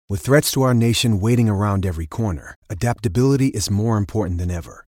With threats to our nation waiting around every corner, adaptability is more important than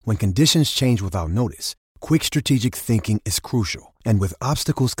ever. When conditions change without notice, quick strategic thinking is crucial. And with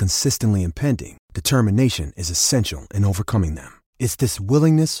obstacles consistently impending, determination is essential in overcoming them. It's this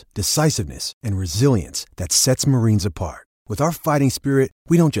willingness, decisiveness, and resilience that sets Marines apart. With our fighting spirit,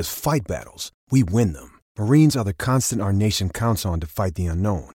 we don't just fight battles, we win them. Marines are the constant our nation counts on to fight the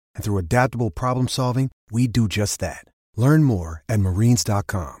unknown. And through adaptable problem solving, we do just that. Learn more at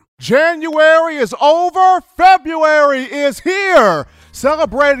marines.com. January is over, February is here.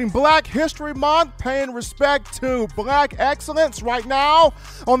 Celebrating Black History Month, paying respect to Black excellence right now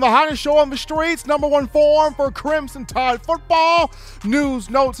on the hottest show on the streets, #1 forum for Crimson Tide football. News,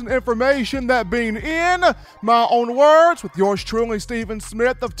 notes, and information that being in my own words with yours truly, Stephen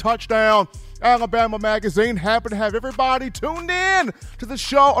Smith of Touchdown Alabama Magazine. Happy to have everybody tuned in to the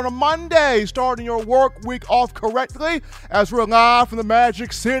show on a Monday, starting your work week off correctly as we're live from the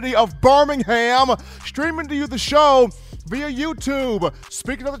magic city of Birmingham, streaming to you the show via YouTube.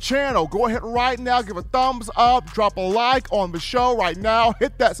 Speaking of the channel, go ahead right now, give a thumbs up, drop a like on the show right now,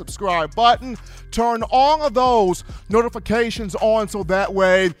 hit that subscribe button, turn all of those notifications on so that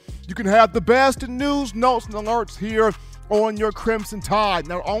way you can have the best in news, notes, and alerts here on your Crimson Tide.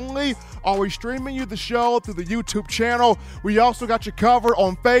 Not only are we streaming you the show through the YouTube channel, we also got you covered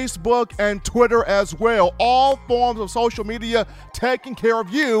on Facebook and Twitter as well. All forms of social media taking care of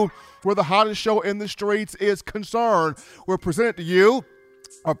you where the hottest show in the streets is concerned. We're presented to you,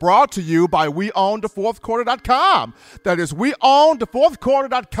 brought to you by WeOwnTheFourthQuarter.com. That is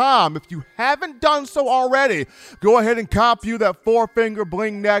WeOwnTheFourthQuarter.com. If you haven't done so already, go ahead and cop you that 4-finger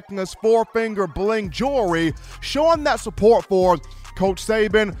bling necklace, 4-finger bling jewelry, showing that support for Coach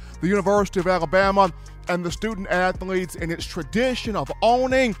Saban, the University of Alabama, and the student athletes in its tradition of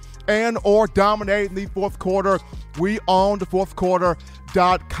owning and or dominating the fourth quarter.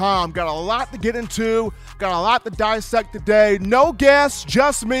 WeOwnTheFourthQuarter.com. Got a lot to get into, got a lot to dissect today. No guests,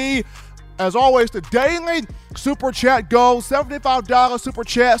 just me. As always, the daily Super Chat goal, $75 Super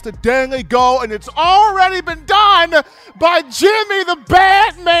Chats, the daily goal, and it's already been done by Jimmy the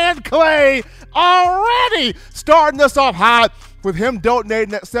Batman Clay. Already starting us off hot with him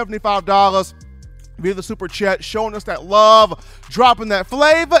donating that $75 via the Super Chat, showing us that love, dropping that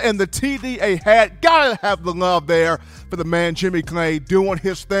flavor in the TDA hat. Gotta have the love there for the man Jimmy Clay doing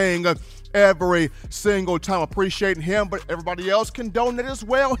his thing every single time. Appreciating him, but everybody else can donate as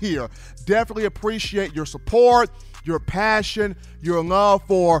well here. Definitely appreciate your support, your passion, your love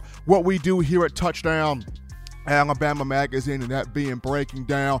for what we do here at Touchdown Alabama Magazine, and that being breaking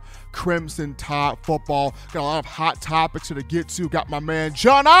down Crimson Tide football. Got a lot of hot topics to get to. Got my man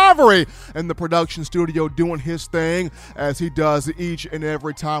John Ivory in the production studio doing his thing as he does each and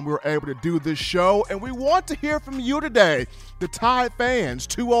every time we're able to do this show. And we want to hear from you today, the Tide fans.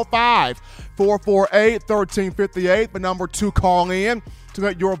 205-448-1358, the number to call in to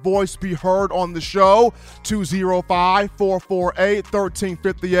let your voice be heard on the show.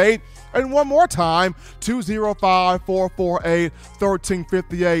 205-448-1358. And one more time,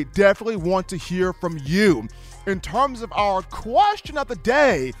 205-448-1358. Definitely want to hear from you. In terms of our question of the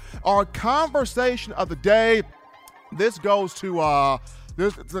day, our conversation of the day, this goes to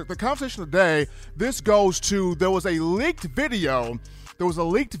the conversation of the day. This goes to, there was a leaked video. There was a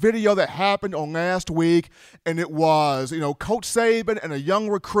leaked video that happened on last week, and it was, Coach Saban and a young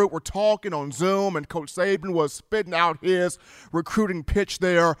recruit were talking on Zoom, and Coach Saban was spitting out his recruiting pitch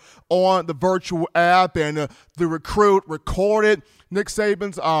there on the virtual app, and the recruit recorded Nick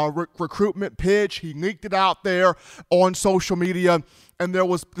Saban's recruitment pitch. He leaked it out there on social media, and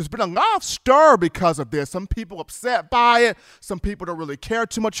there's been a lot of stir because of this. Some people upset by it. Some people don't really care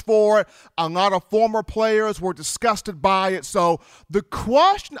too much for it. A lot of former players were disgusted by it. So the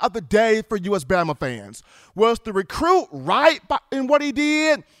question of the day for you as Bama fans, was the recruit right in what he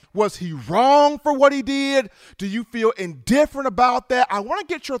did? Was he wrong for what he did? Do you feel indifferent about that? I want to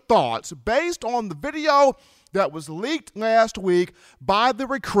get your thoughts based on the video that was leaked last week by the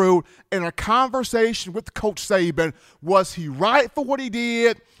recruit in a conversation with Coach Saban. Was he right for what he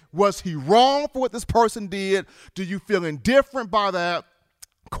did? Was he wrong for what this person did? Do you feel indifferent by that?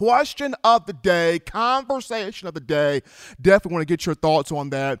 Question of the day, conversation of the day. Definitely want to get your thoughts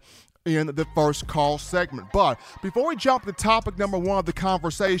on that in the first call segment. But before we jump to topic number one of the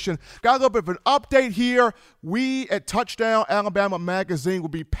conversation, got a little bit of an update here. We at Touchdown Alabama Magazine will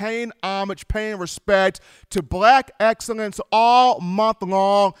be paying homage, paying respect to Black excellence all month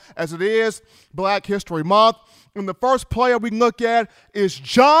long, as it is Black History Month. And the first player we look at is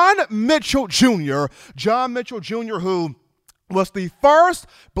John Mitchell Jr. John Mitchell Jr., who was the first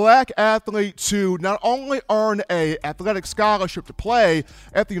black athlete to not only earn an athletic scholarship to play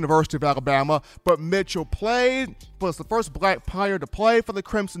at the University of Alabama, but Mitchell was the first black player to play for the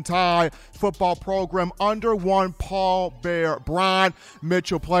Crimson Tide football program under one Paul Bear Bryant.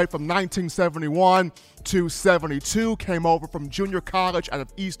 Mitchell played from 1971 to 72, came over from junior college out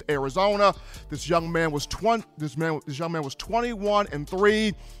of East Arizona. This young man was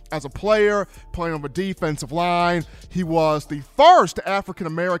 21-3 as a player, playing on the defensive line. He was the first African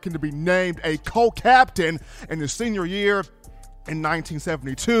American to be named a co-captain in his senior year in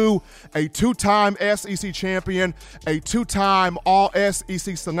 1972, a two-time SEC champion, a two-time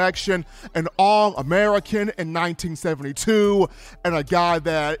All-SEC selection, an All-American in 1972, and a guy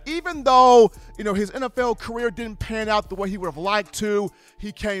that, even though, his NFL career didn't pan out the way he would have liked to,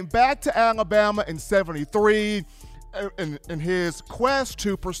 he came back to Alabama in 73. In his quest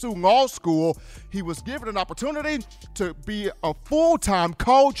to pursue law school, he was given an opportunity to be a full-time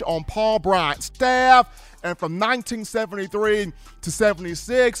coach on Paul Bryant's staff. And from 1973 to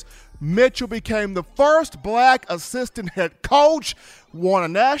 76, Mitchell became the first black assistant head coach, won a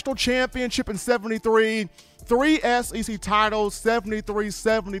national championship in 73, 3 SEC titles, 73,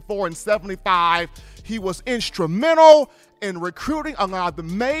 74, and 75. He was instrumental in recruiting a lot of the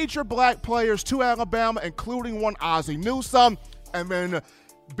major black players to Alabama, including one Ozzie Newsome, and then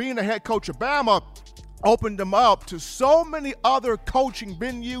being a head coach of Bama opened him up to so many other coaching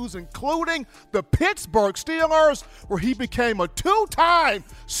venues, including the Pittsburgh Steelers, where he became a two-time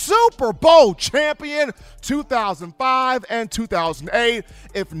Super Bowl champion, 2005 and 2008.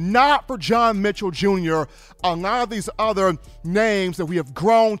 If not for John Mitchell Jr., a lot of these other names that we have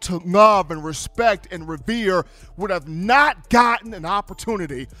grown to love and respect and revere would have not gotten an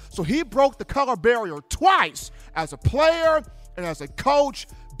opportunity. So he broke the color barrier twice as a player and as a coach.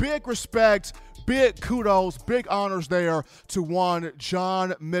 Big respect, big kudos, big honors there to one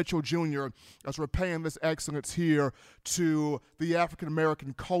John Mitchell Jr. as we're paying this excellence here to the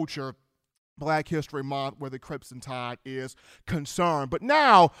African-American culture, Black History Month, where the Crimson Tide is concerned. But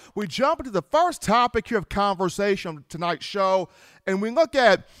now we jump into the first topic here of conversation on tonight's show, and we look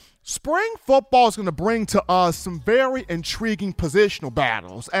at spring football is going to bring to us some very intriguing positional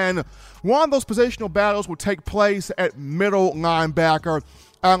battles. And one of those positional battles will take place at middle linebacker.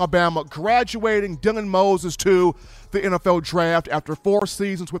 Alabama graduating Dylan Moses to the NFL draft after 4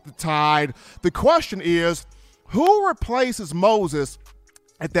 seasons with the Tide. The question is, who replaces Moses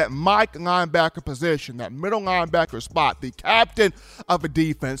at that Mike linebacker position, that middle linebacker spot, the captain of a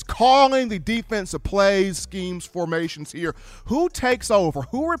defense, calling the defensive plays, schemes, formations here? Who takes over?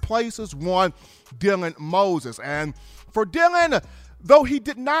 Who replaces one Dylan Moses? And for Dylan, though he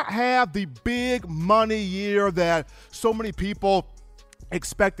did not have the big money year that so many people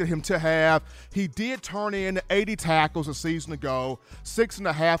expected him to have, he did turn in 80 tackles a season ago,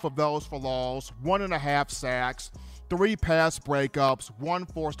 6.5 of those for loss, 1.5 sacks, 3 pass breakups, 1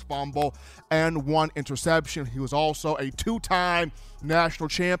 forced fumble, and 1 interception. He was also a 2-time national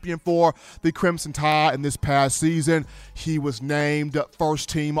champion for the Crimson Tide, and this past season, he was named first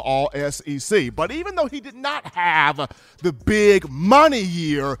team All-SEC. But even though he did not have the big money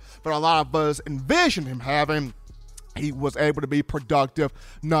year that a lot of us envisioned him having, he was able to be productive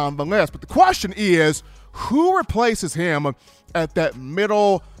nonetheless. But the question is, who replaces him at that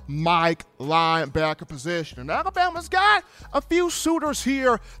middle Mike linebacker position? And Alabama's got a few suitors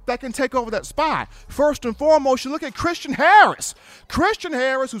here that can take over that spot. First and foremost, you look at Christian Harris. Christian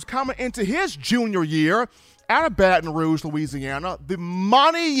Harris, who's coming into his junior year out of Baton Rouge, Louisiana. The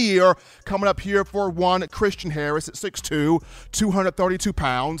money year coming up here for one Christian Harris at 6'2", 232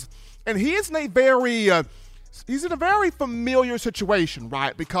 pounds. And he is in a very familiar situation,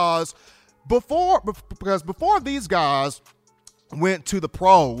 right? Because before these guys went to the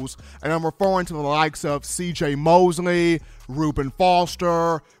pros, and I'm referring to the likes of C.J. Mosley, Reuben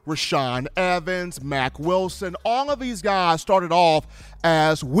Foster, Rashaan Evans, Mack Wilson, all of these guys started off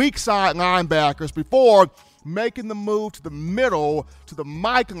as weak side linebackers before making the move to the middle, to the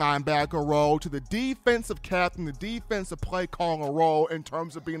Mike linebacker role, to the defensive captain, the defensive play caller role in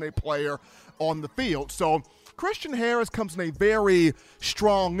terms of being a player on the field. So Christian Harris comes in a very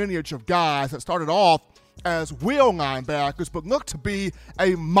strong lineage of guys that started off as wheel linebackers, but look to be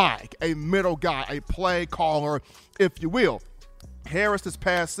a Mike, a middle guy, a play caller, if you will. Harris this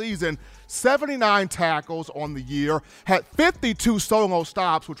past season, 79 tackles on the year, had 52 solo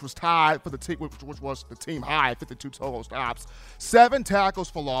stops, which was tied for the team, which was the team high, 52 solo stops, 7 tackles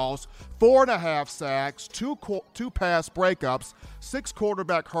for loss, 4.5 sacks, 2 pass breakups, 6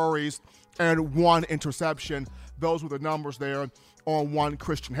 quarterback hurries, and 1 interception. Those were the numbers there on one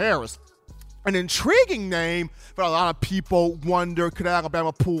Christian Harris. an intriguing name, but a lot of people wonder, could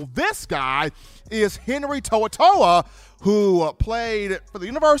Alabama pull this guy, is Henry To'oTo'o, who played for the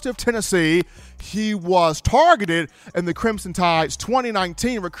University of Tennessee. He was targeted in the Crimson Tide's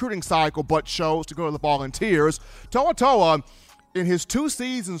 2019 recruiting cycle, but chose to go to the Volunteers. To'oTo'o, in his 2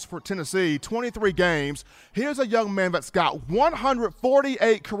 seasons for Tennessee, 23 games, here's a young man that's got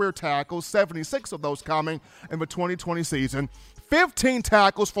 148 career tackles, 76 of those coming in the 2020 season. 15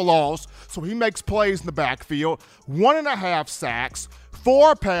 tackles for loss, so he makes plays in the backfield, 1.5 sacks,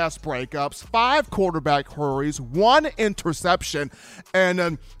 4 pass breakups, 5 quarterback hurries, 1 interception,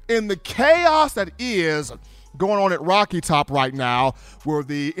 and in the chaos that is going on at Rocky Top right now, where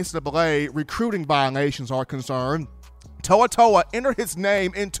the NCAA recruiting violations are concerned, To'oTo'o entered his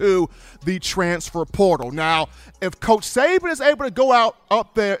name into the transfer portal. Now, if Coach Saban is able to go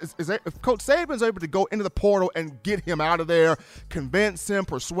up there, if Coach Saban is able to go into the portal and get him out of there, convince him,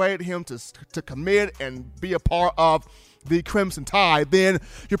 persuade him to commit and be a part of the Crimson Tide, then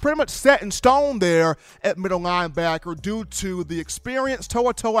you're pretty much set in stone there at middle linebacker due to the experience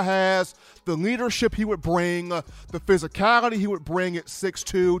To'oTo'o has, the leadership he would bring, the physicality he would bring at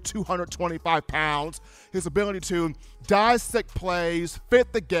 6'2", 225 pounds, his ability to dissect plays,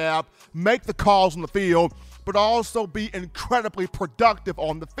 fit the gap, make the calls on the field, but also be incredibly productive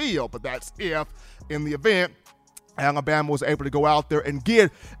on the field. But that's if, in the event, Alabama was able to go out there and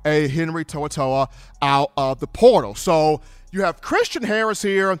get a Henry To'oTo'o out of the portal. So you have Christian Harris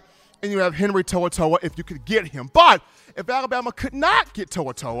here, and you have Henry To'oTo'o if you could get him. But if Alabama could not get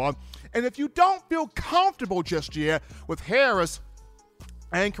To'oTo'o, and if you don't feel comfortable just yet with Harris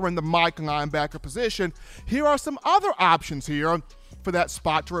anchoring the Mike linebacker position, here are some other options here for that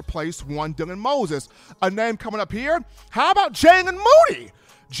spot to replace one Dylan Moses. A name coming up here, how about Jalen Moody?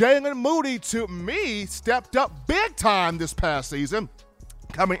 Jalen Moody, to me, stepped up big time this past season,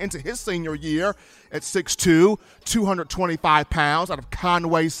 coming into his senior year at 6'2", 225 pounds out of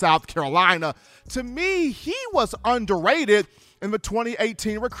Conway, South Carolina. To me, he was underrated in the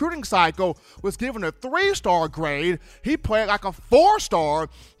 2018 recruiting cycle, was given a 3-star grade. He played like a 4-star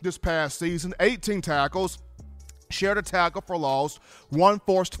this past season, 18 tackles, shared a tackle for loss, 1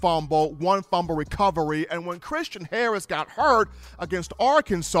 forced fumble, 1 fumble recovery, and when Christian Harris got hurt against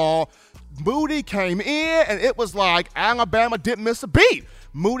Arkansas, Moody came in, and it was like Alabama didn't miss a beat.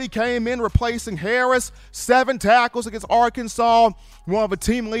 Moody came in replacing Harris, 7 tackles against Arkansas, one of the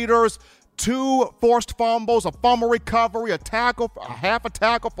team leaders, 2 forced fumbles, a fumble recovery, a tackle, a half a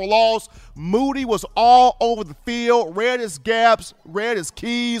tackle for loss. Moody was all over the field, read his gaps, read his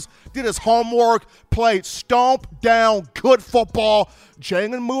keys, did his homework, played stomp down good football.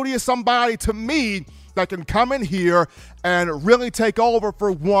 Jalen Moody is somebody, to me, that can come in here and really take over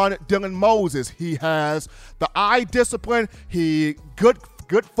for one Dylan Moses. He has the eye discipline, he good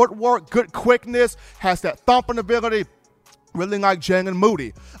footwork, good quickness, has that thumping ability. Really like Jalen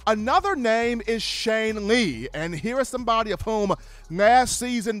Moody. Another name is Shane Lee, and here is somebody of whom last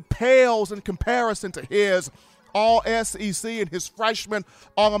season pales in comparison to his All-SEC and his freshman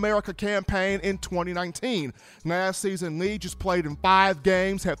All-America campaign in 2019. Last season, Lee just played in 5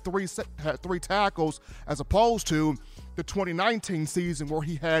 games, had three tackles, as opposed to the 2019 season where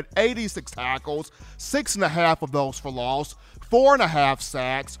he had 86 tackles, 6.5 of those for loss, 4.5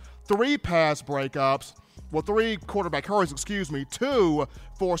 sacks, 3 pass breakups, 3 quarterback hurries, 2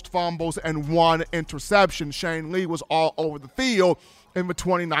 forced fumbles, and 1 interception. Shane Lee was all over the field in the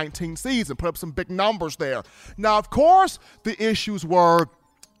 2019 season, put up some big numbers there. Now, of course, the issues were,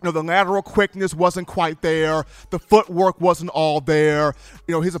 the lateral quickness wasn't quite there. The footwork wasn't all there.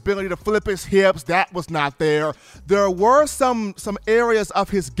 His ability to flip his hips, that was not there. There were some areas of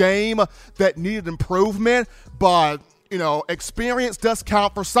his game that needed improvement, but experience does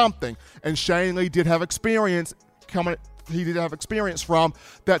count for something, and Shane Lee did have experience He did have experience from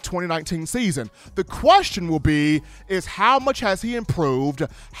that 2019 season. The question will be is how much has he improved?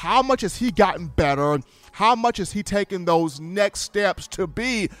 How much has he gotten better? How much has he taken those next steps to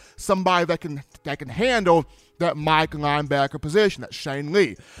be somebody that can handle that Mike linebacker position, that Shane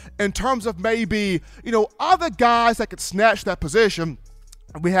Lee? In terms of maybe, other guys that could snatch that position,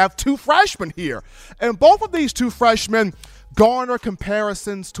 we have 2 freshmen here. And both of these 2 freshmen garner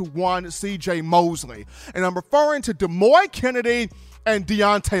comparisons to one C.J. Mosley. And I'm referring to Demoy Kennedy and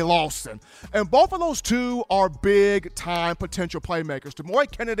Deontay Lawson. And both of those 2 are big-time potential playmakers. Demoy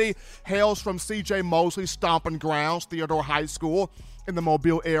Kennedy hails from C.J. Mosley's stomping grounds, Theodore High School, in the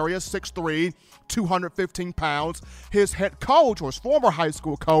Mobile area, 6'3", 215 pounds. His head coach, or his former high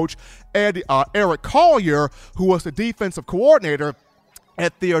school coach, Eric Collier, who was the defensive coordinator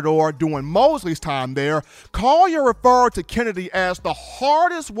at Theodore during Mosley's time there. Collier referred to Kennedy as the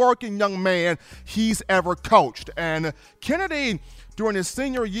hardest working young man he's ever coached. And Kennedy, during his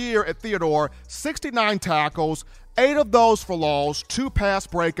senior year at Theodore, 69 tackles, 8 of those for loss, 2 pass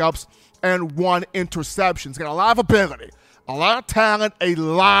breakups, and 1 interception. He's got a lot of ability, a lot of talent, a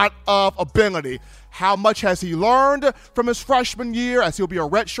lot of ability. How much has he learned from his freshman year, as he'll be a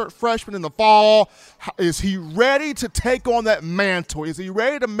redshirt freshman in the fall? Is he ready to take on that mantle? Is he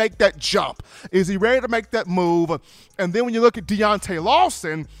ready to make that jump? Is he ready to make that move? And then when you look at Deontay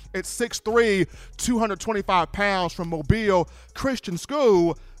Lawson at 6'3", 225 pounds from Mobile Christian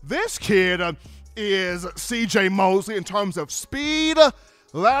School, this kid is C.J. Mosley in terms of speed,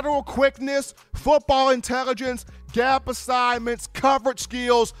 lateral quickness, football intelligence, gap assignments, coverage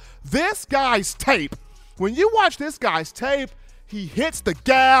skills. This guy's tape, when you watch this guy's tape, he hits the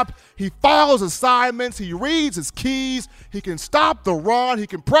gap, he follows assignments, he reads his keys, he can stop the run, he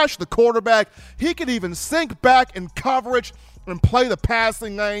can pressure the quarterback, he can even sink back in coverage and play the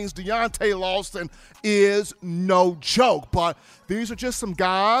passing lanes. Deontay Lawson is no joke, but these are just some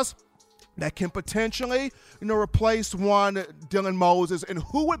guys that can potentially, replace one Dylan Moses. And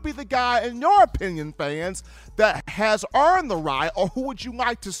who would be the guy, in your opinion, fans, that has earned the right, or who would you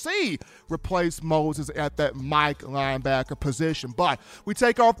like to see replace Moses at that Mike linebacker position? But we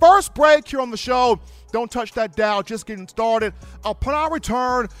take our first break here on the show. Don't touch that dial, just getting started. Upon our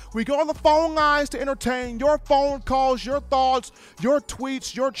return, we go on the phone lines to entertain your phone calls, your thoughts, your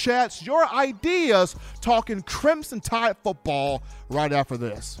tweets, your chats, your ideas, talking Crimson Tide football right after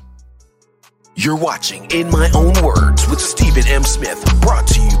this. You're watching In My Own Words with Stephen M. Smith, brought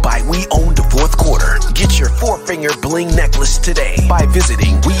to you by We Own the Fourth Quarter. Get your 4-finger bling necklace today by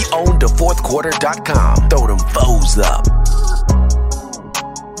visiting weownthefourthquarter.com. Throw them foes up.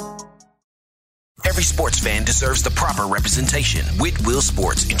 Every sports fan deserves the proper representation. Whitwell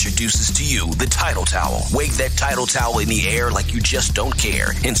Sports introduces to you the Title Towel. Wave that Title Towel in the air like you just don't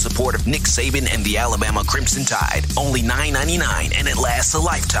care. In support of Nick Saban and the Alabama Crimson Tide. Only $9.99 and it lasts a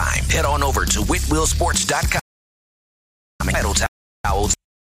lifetime. Head on over to whitwellsports.com. Title Towels.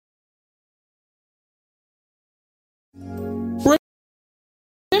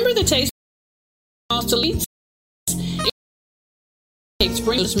 Remember the taste of Deletes? Cakes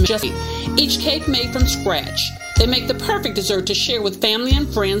bring each cake made from scratch. They make the perfect dessert to share with family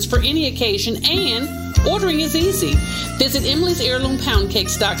and friends for any occasion, and ordering is easy. Visit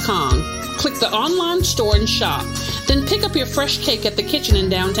Emily'sHeirloomPoundCakes.com. Click the online store and shop. Then pick up your fresh cake at the kitchen in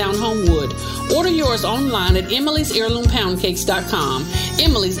downtown Homewood. Order yours online at Emily'sHeirloomPoundCakes.com.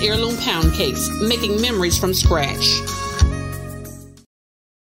 Emily's Heirloom Pound Cakes, making memories from scratch.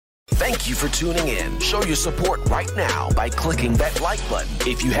 Thank you for tuning in. Show your support right now by clicking that like button.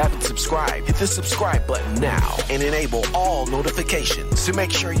 If you haven't subscribed, hit the subscribe button now and enable all notifications to make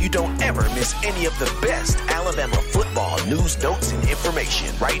sure you don't ever miss any of the best Alabama football news, notes, and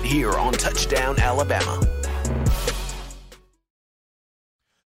information right here on Touchdown Alabama.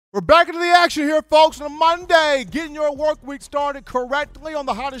 We're back into the action here, folks, on a Monday, getting your work week started correctly on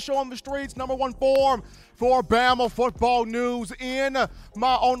the hottest show on the streets, number one forum for Bama football news. In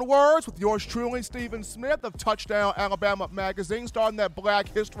my own words, with yours truly, Stephen Smith of Touchdown Alabama Magazine, starting that Black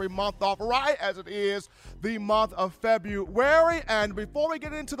History Month off right as it is the month of February. And before we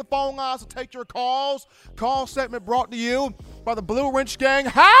get into the phone lines to take your calls, call segment brought to you by the Blue Wrench Gang.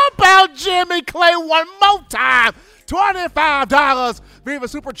 How about Jimmy Clay one more time? $25 via the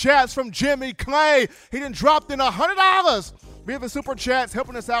Super Chats from Jimmy Clay. He done dropped in $100 via the Super Chats,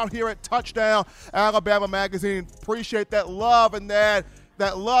 helping us out here at Touchdown Alabama Magazine. Appreciate that love and that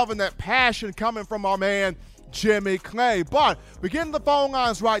passion coming from our man Jimmy Clay. But we get in the phone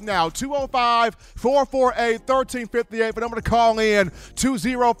lines right now, 205-448-1358. But I'm going to call in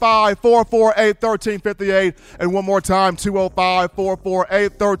 205-448-1358. And one more time,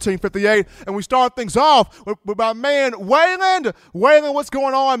 205-448-1358. And we start things off with my man, Waylon. Waylon, what's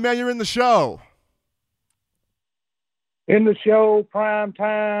going on, man? You're in the show. In the show, prime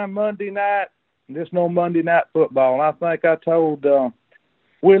time, Monday night. There's no Monday night football. I think I told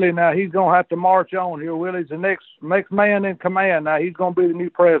Willie now he's going to have to march on here. Willie's the next man in command now. He's going to be the new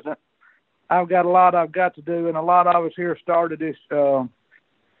president. I've got a lot I've got to do, and a lot of us here started this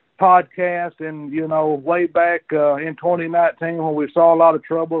podcast and, way back in 2019 when we saw a lot of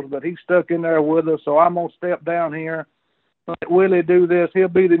troubles, but he stuck in there with us, so I'm going to step down here. Let Willie do this. He'll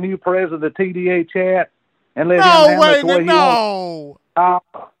be the new president of the TDA chat and let him handle it the way he wants.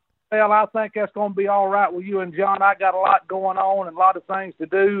 Well, I think that's going to be all right with you and John. I got a lot going on and a lot of things to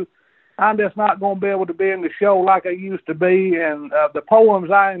do. I'm just not going to be able to be in the show like I used to be. And the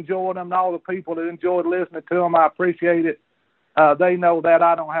poems, I enjoyed them, and all the people that enjoyed listening to them, I appreciate it. They know that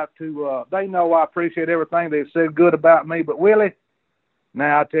I don't have to. They know I appreciate everything they've said good about me. But Willie,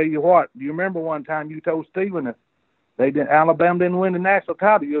 now I tell you what. Do you remember one time you told Steven that Alabama didn't win the national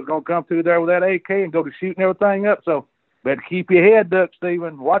title? You was gonna come through there with that AK and go to shooting everything up. So better keep your head up,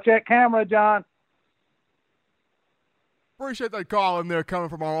 Steven. Watch that camera, John. Appreciate that call in there coming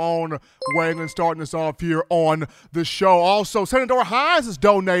from our own Waylon, starting us off here on the show. Also, Senator Hines has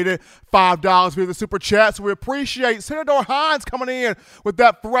donated $5 via the Super Chat, so we appreciate Senator Hines coming in with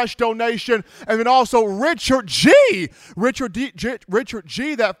that fresh donation. And then also Richard G,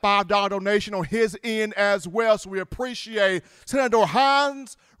 that $5 donation on his end as well. So we appreciate Senator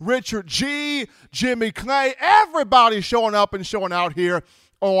Hines, Richard G, Jimmy Clay, everybody showing up and showing out here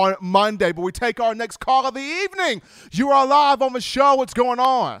on Monday. But we take our next call of the evening. You are live on the show. What's going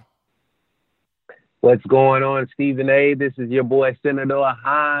on? What's going on, Stephen A? This is your boy, Senator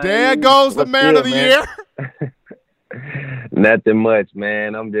Hines. There goes the man of the year. Nothing much,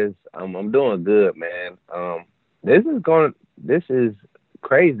 man. I'm doing good, man. This is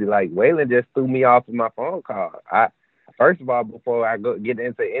crazy. Like, Waylon just threw me off of my phone call. First of all, before I get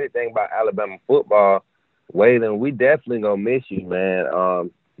into anything about Alabama football, Waylon, we definitely gonna miss you, man.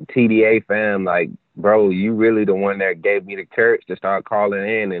 TDA fam, like, bro, you really the one that gave me the courage to start calling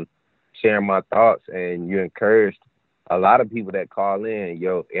in and sharing my thoughts, and you encouraged a lot of people that call in.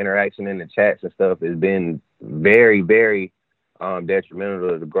 Your interaction in the chats and stuff has been very, very detrimental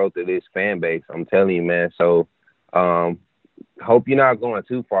to the growth of this fan base. I'm telling you, man. So hope you're not going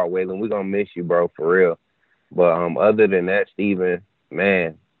too far, Waylon. We're gonna miss you, bro, for real. But other than that, Steven,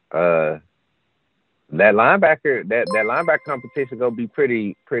 man, that linebacker competition gonna be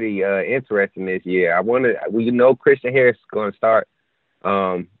pretty interesting this year. We know Christian Harris is gonna start.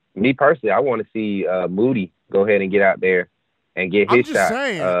 Me personally, I want to see Moody go ahead and get out there and get his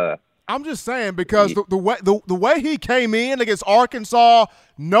shot. I'm just saying because the way he came in against Arkansas,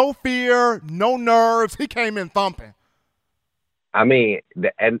 no fear, no nerves. He came in thumping. I mean,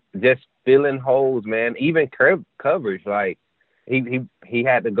 and just filling holes, man. Even coverage, like. He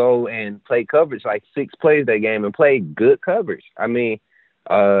had to go and play coverage like 6 plays that game and play good coverage. I mean,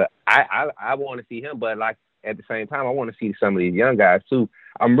 I want to see him, but like at the same time, I want to see some of these young guys too.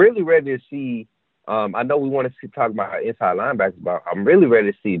 I'm really ready to see. I know we want to talk about inside linebackers, but I'm really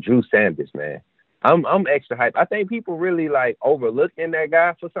ready to see Drew Sanders, man. I'm extra hyped. I think people really like overlooking that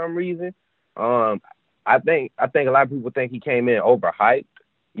guy for some reason. I think a lot of people think he came in overhyped,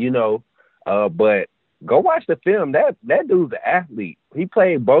 but. Go watch the film. That dude's an athlete. He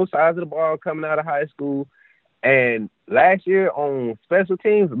played both sides of the ball coming out of high school. And last year on special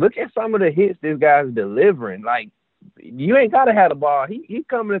teams, look at some of the hits this guy's delivering. Like, you ain't got to have the ball. He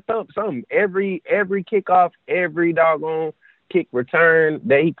coming to thump something. Every kickoff, every doggone kick return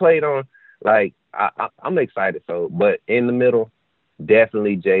that he played on. Like, I'm excited. So, but in the middle,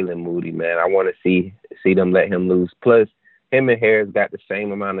 definitely Jalen Moody, man. I want to see them let him loose. Plus, him and Harris got the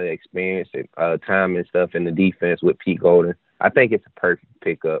same amount of experience and time and stuff in the defense with Pete Golden. I think it's a perfect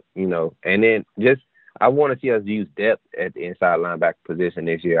pickup, And then I want to see us use depth at the inside linebacker position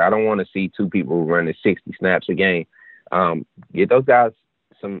this year. I don't want to see 2 people running 60 snaps a game. Get those guys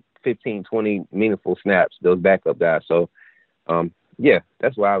some 15, 20 meaningful snaps, those backup guys. So, yeah,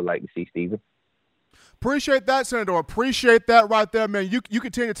 that's what I would like to see, Steven. Appreciate that, Senator. Appreciate that right there, man. You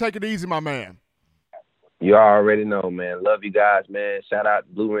continue to take it easy, my man. You already know, man. Love you guys, man. Shout out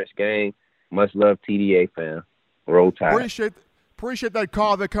to Blue Ridge Gang. Much love, TDA fam. Roll Tide. Appreciate that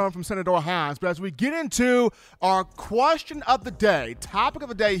call that coming from Senator Hines. But as we get into our question of the day, topic of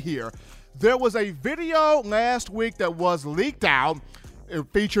the day here, there was a video last week that was leaked out. It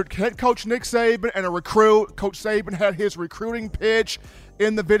featured head coach Nick Saban and a recruit. Coach Saban had his recruiting pitch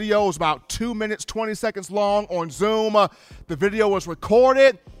in the video. It was about 2 minutes, 20 seconds long on Zoom. The video was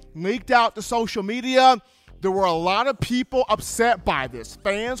recorded, leaked out to social media. There were a lot of people upset by this.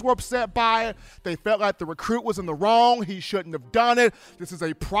 Fans were upset by it. They felt like the recruit was in the wrong. He shouldn't have done it. This is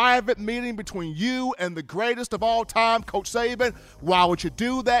a private meeting between you and the greatest of all time, Coach Saban. Why would you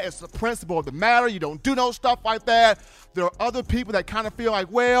do that? It's the principle of the matter. You don't do no stuff like that. There are other people that kind of feel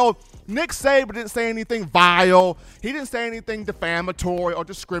like, well, Nick Saban didn't say anything vile. He didn't say anything defamatory or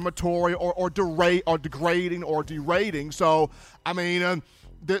discriminatory or degrading or derating. So, I mean,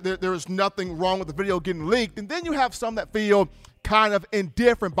 there is nothing wrong with the video getting leaked. And then you have some that feel kind of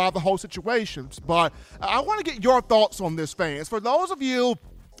indifferent by the whole situation. But I want to get your thoughts on this, fans. For those of you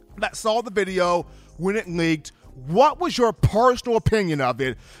that saw the video when it leaked, what was your personal opinion of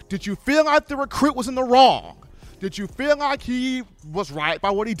it? Did you feel like the recruit was in the wrong? Did you feel like he was right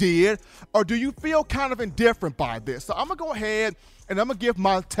by what he did? Or do you feel kind of indifferent by this? So I'm going to go ahead and I'm going to give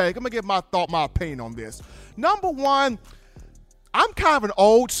my take. I'm going to give my thought, my opinion on this. Number one, I'm kind of an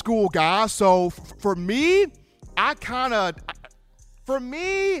old school guy, so for me, I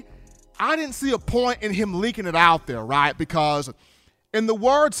didn't see a point in him leaking it out there, right? Because in the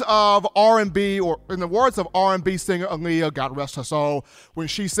words of R&B singer Aaliyah, God rest her soul, when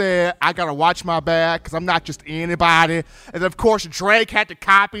she said, "I gotta watch my back because I'm not just anybody," and of course Drake had to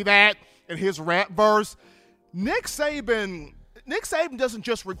copy that in his rap verse. Nick Saban doesn't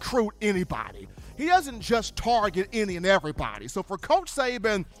just recruit anybody. He doesn't just target any and everybody. So for Coach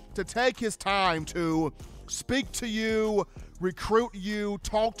Saban to take his time to speak to you, recruit you,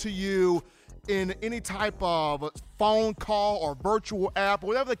 talk to you in any type of phone call or virtual app, or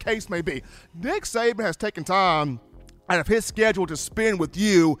whatever the case may be, Nick Saban has taken time out of his schedule to spend with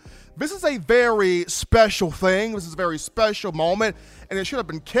you. This is a very special thing. This is a very special moment, and it should have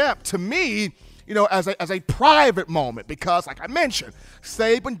been kept, to me, as a private moment, because, like I mentioned,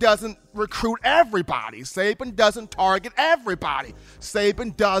 Saban doesn't recruit everybody. Saban doesn't target everybody.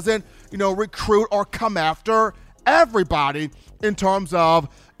 Saban doesn't, recruit or come after everybody in terms of,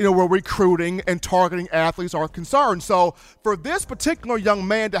 where recruiting and targeting athletes are concerned. So for this particular young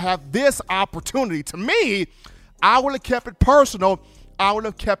man to have this opportunity, to me, I would have kept it personal. I would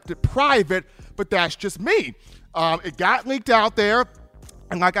have kept it private, but that's just me. It got leaked out there.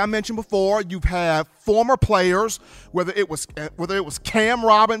 And like I mentioned before, you've had former players, whether it was Cam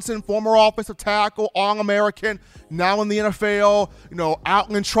Robinson, former offensive tackle, All-American, now in the NFL,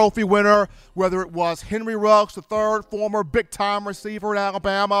 Outland Trophy winner, whether it was Henry Ruggs III, former big-time receiver at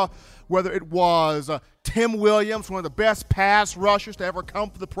Alabama, whether it was Tim Williams, one of the best pass rushers to ever come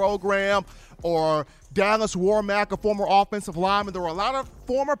to the program, or Dallas Warmack, a former offensive lineman. There were a lot of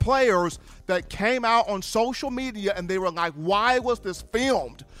former players that came out on social media and they were like, why was this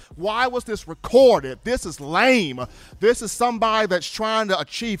filmed? Why was this recorded? This is lame. This is somebody that's trying to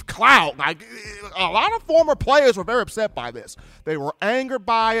achieve clout. Like, a lot of former players were very upset by this. They were angered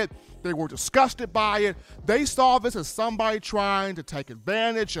by it. They were disgusted by it. They saw this as somebody trying to take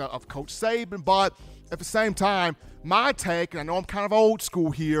advantage of Coach Saban. But at the same time, my take, and I know I'm kind of old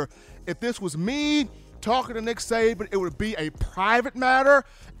school here, if this was me talking to Nick Saban, it would be a private matter.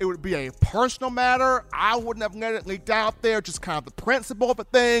 It would be a personal matter. I wouldn't have let it leaked out there, just kind of the principle of the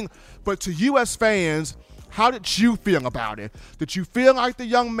thing. But to you as fans, how did you feel about it? Did you feel like the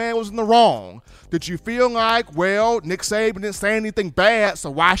young man was in the wrong? Did you feel like, well, Nick Saban didn't say anything bad, so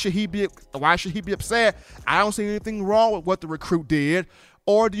why should he be upset? I don't see anything wrong with what the recruit did.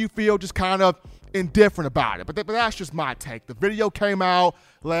 Or do you feel just kind of indifferent about it? But that's just my take. The video came out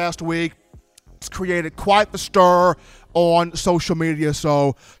last week. It's created quite the stir on social media,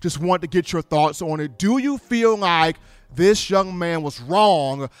 so just wanted to get your thoughts on it. Do you feel like this young man was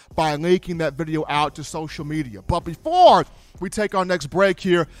wrong by leaking that video out to social media? But before we take our next break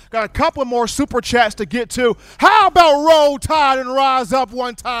here, got a couple more super chats to get to. How about Roll Tide and Rise Up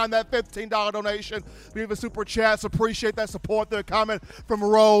one time? That $15 donation. Leave a super chats. Appreciate that support there coming from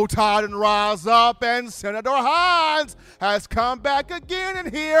Roll Tide and Rise Up. And Senator Hines has come back again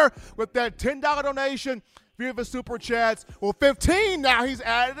in here with that $10 donation. Via the super chats. Well, 15 now. He's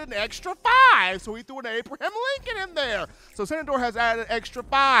added an extra 5. So he threw an Abraham Lincoln in there. So Senator has added an extra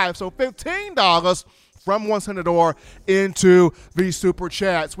 5. So $15 from one Senator into the super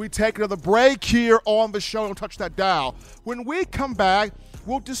chats. We take another break here on the show. Don't touch that dial. When we come back,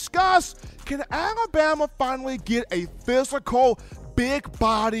 we'll discuss, can Alabama finally get a physical, big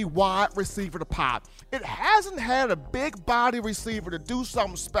body wide receiver to pop? It hasn't had a big body receiver to do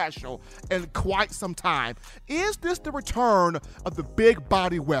something special in quite some time. Is this the return of the big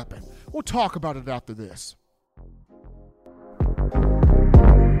body weapon? We'll talk about it after this.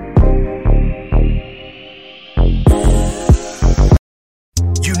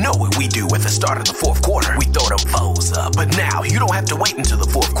 You know what we do at the start of the fourth quarter. We throw them foes up. But now you don't have to wait until the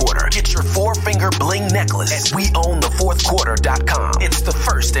fourth quarter. Get your 4-finger bling necklace at WeOwnTheFourthQuarter.com. It's the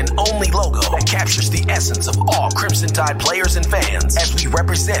first and only logo that captures the essence of all Crimson Tide players and fans as we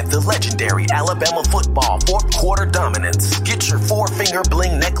represent the legendary Alabama football fourth quarter dominance. Get your 4-finger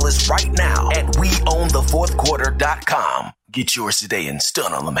bling necklace right now at WeOwnTheFourthQuarter.com. Get yours today and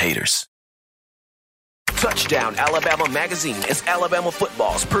stun on them haters. Touchdown Alabama Magazine is Alabama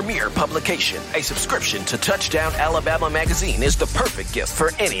football's premier publication. A subscription to Touchdown Alabama Magazine is the perfect gift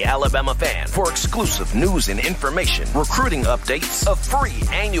for any Alabama fan. For exclusive news and information, recruiting updates, a free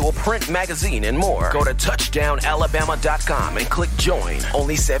annual print magazine, and more, go to touchdownalabama.com and click join.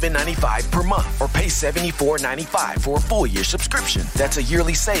 Only $7.95 per month, or pay $74.95 for a full year subscription. That's a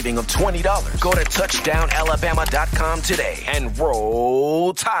yearly saving of $20. Go to touchdownalabama.com today and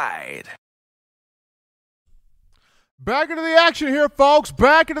roll Tide. Back into the action here, folks.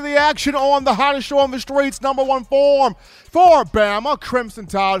 Back into the action on the hottest show on the streets, number one form for Bama Crimson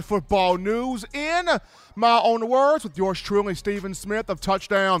Tide football news. In my own words, with yours truly, Stephen Smith of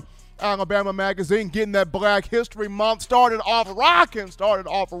Touchdown Alabama Magazine, getting that Black History Month started off rocking, started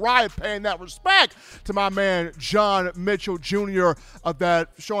off right, paying that respect to my man John Mitchell Jr. of that,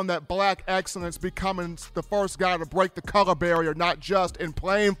 showing that black excellence, becoming the first guy to break the color barrier, not just in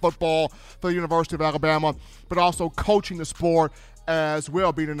playing football for the University of Alabama, but also coaching the sport as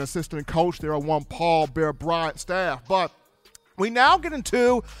well, being an assistant coach there on one Paul Bear Bryant staff. But we now get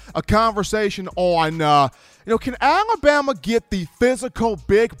into a conversation on, can Alabama get the physical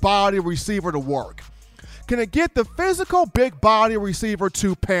big body receiver to work? Can it get the physical big body receiver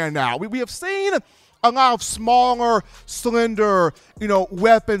to pan out? We have seen a lot of smaller, slender,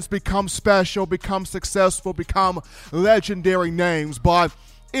 weapons become special, become successful, become legendary names, but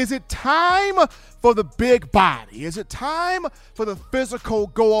is it time for the big body? Is it time for the physical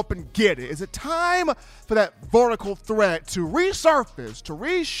go up and get it? Is it time for that vertical threat to resurface, to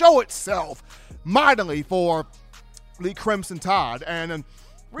re-show itself mightily for the Crimson Tide? And the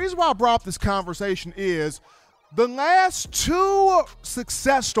reason why I brought up this conversation is the last two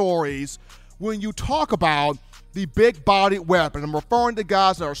success stories when you talk about the big-bodied weapon. I'm referring to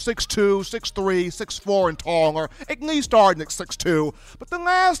guys that are 6'2", 6'3", 6'4", and taller, at least starting at 6'2". But the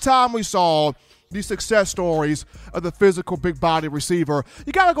last time we saw these success stories of the physical big-body receiver,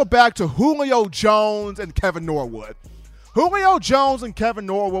 you got to go back to Julio Jones and Kevin Norwood. Julio Jones and Kevin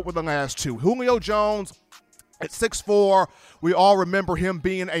Norwood were the last two. Julio Jones at 6'4", we all remember him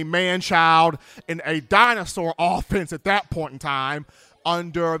being a man-child in a dinosaur offense at that point in time,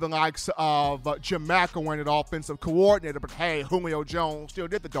 under the likes of Jim McElwain at offensive coordinator. But hey, Julio Jones still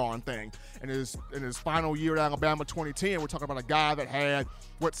did the darn thing. In his final year at Alabama, 2010, we're talking about a guy that had,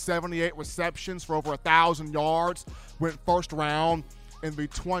 78 receptions for over 1,000 yards, went first round in the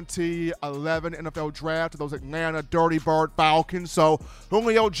 2011 NFL draft to those Atlanta Dirty Bird Falcons. So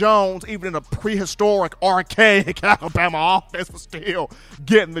Julio Jones, even in a prehistoric, archaic Alabama offense, was still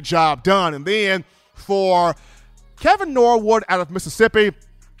getting the job done. And then for Kevin Norwood out of Mississippi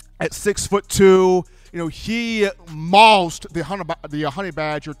at 6'2", he mossed the Honey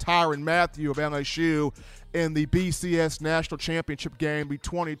Badger Tyrann Mathieu of LSU in the BCS National Championship game, the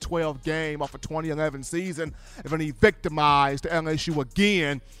 2012 game off a 2011 season, and then he victimized LSU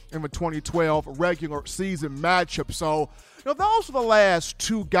again in the 2012 regular season matchup. So, those are the last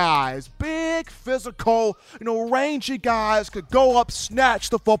two guys, big, physical, rangy guys, could go up, snatch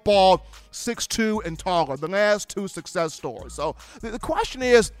the football, 6'2" and taller, the last two success stories. So the question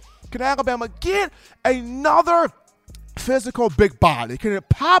is, can Alabama get another physical big body? Can it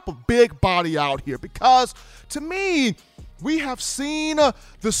pop a big body out here? Because to me, we have seen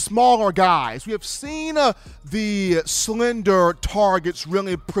the smaller guys. We have seen the slender targets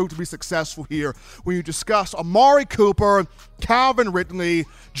really prove to be successful here. When you discuss Amari Cooper, Calvin Ridley,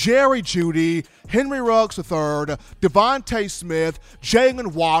 Jerry Jeudy, Henry Ruggs III, Devontae Smith,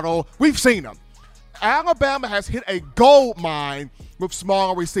 Jalen Waddle, we've seen them. Alabama has hit a gold mine with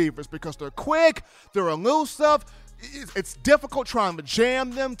smaller receivers because they're quick, they're elusive. It's difficult trying to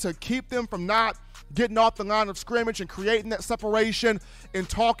jam them, to keep them from not getting off the line of scrimmage and creating that separation. In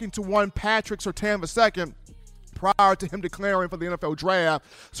talking to one Patrick Surtain II prior to him declaring for the NFL draft,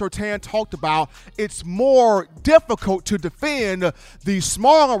 Surtain talked about it's more difficult to defend the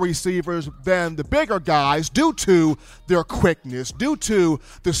smaller receivers than the bigger guys due to their quickness, due to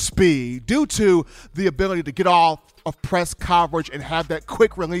the speed, due to the ability to get off of press coverage and have that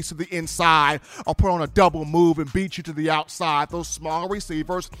quick release to the inside or put on a double move and beat you to the outside. Those smaller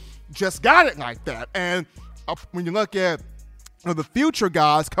receivers just got it like that. And when you look at the future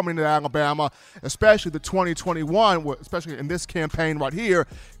guys coming to Alabama, especially the 2021, especially in this campaign right here,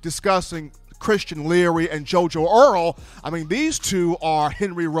 discussing Christian Leary and JoJo Earl, these two are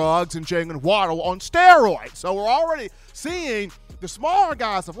Henry Ruggs and Jalen Waddle on steroids. So we're already seeing the smaller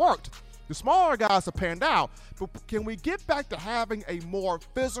guys have worked. The smaller guys have panned out. But can we get back to having a more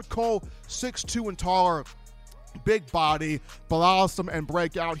physical 6'2" and taller big body blossom and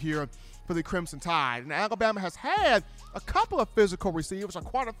break out here for the Crimson Tide? And Alabama has had a couple of physical receivers, or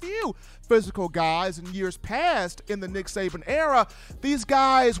quite a few physical guys in years past in the Nick Saban era. These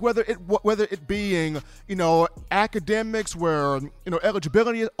guys, whether it being academics, where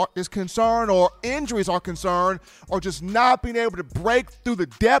eligibility is concerned, or injuries are concerned, or just not being able to break through the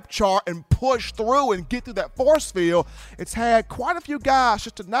depth chart and push through and get through that force field, it's had quite a few guys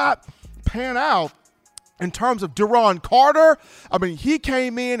just to not pan out. In terms of Duron Carter, he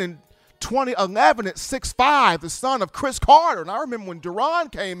came in and 2011 at 6'5", the son of Chris Carter. And I remember when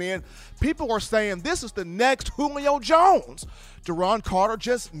Deron came in, people were saying this is the next Julio Jones. Deron Carter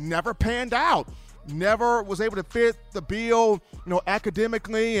just never panned out, never was able to fit the bill,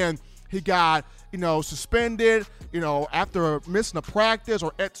 academically, and he got, suspended, after missing a practice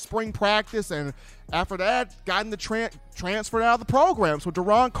or at spring practice, and after that, got in the transferred out of the program. So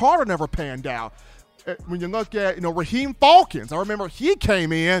Deron Carter never panned out. When you look at, Raheem Falcons, I remember he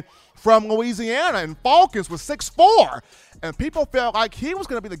came in from Louisiana, and Falcons was 6'4", and people felt like he was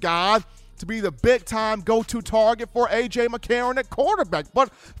going to be the guy to be the big-time go-to target for A.J. McCarron at quarterback,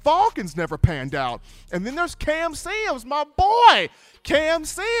 but Falcons never panned out. And then there's Cam Sims, my boy. Cam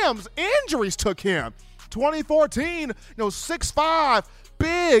Sims, injuries took him. 2014, 6'5",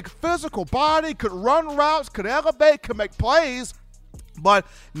 big physical body, could run routes, could elevate, could make plays. But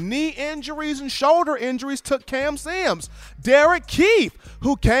knee injuries and shoulder injuries took Cam Sims. Derek Keefe,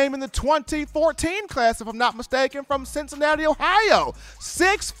 who came in the 2014 class, if I'm not mistaken, from Cincinnati, Ohio.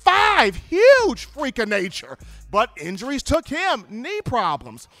 6'5", huge freak of nature. But injuries took him, knee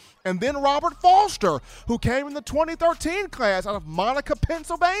problems. And then Robert Foster, who came in the 2013 class out of Monica,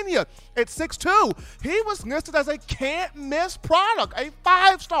 Pennsylvania at 6'2". He was listed as a can't-miss product, a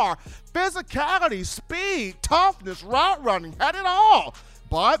 5-star. Physicality, speed, toughness, route running, had it all.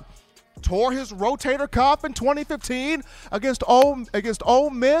 But tore his rotator cuff in 2015 against Ole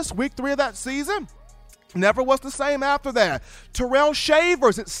Miss, week 3 of that season. Never was the same after that. Terrell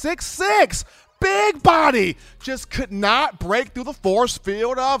Shavers at 6'6", big body, just could not break through the force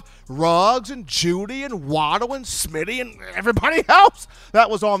field of Ruggs and Judy and Waddle and Smitty and everybody else that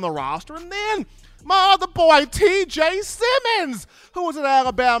was on the roster. And then my other boy, T.J. Simmons, who was at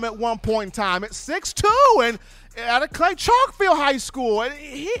Alabama at one point in time at 6'2", and out of Clay Chalkfield High School, and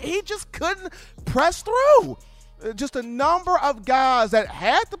he just couldn't press through. Just a number of guys that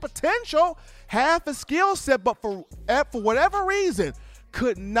had the potential, had the skill set, but for whatever reason,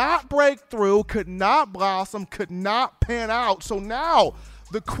 could not break through, could not blossom, could not pan out. So now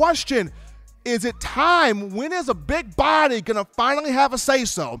the question, is it time? When is a big body going to finally have a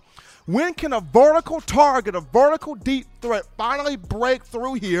say-so? When can a vertical target, a vertical deep threat finally break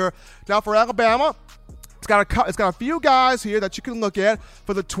through here? Now for Alabama, it's got a few guys here that you can look at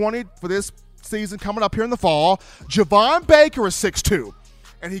for this season coming up here in the fall. Javon Baker is 6'2",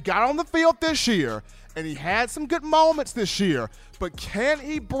 and he got on the field this year, and he had some good moments this year. But can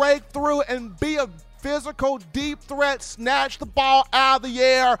he break through and be a physical deep threat, snatch the ball out of the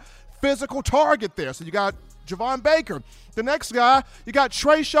air, physical target there? So you got Javon Baker. The next guy, you got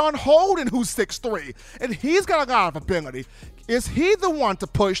Trayshawn Holden, who's 6'3", and he's got a lot of ability. Is he the one to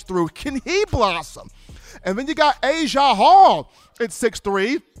push through? Can he blossom? And then you got Asia Hall at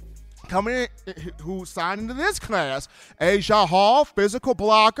 6'3", coming in, who signed into this class. Asia Hall, physical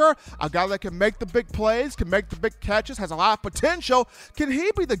blocker, a guy that can make the big plays, can make the big catches, has a lot of potential. Can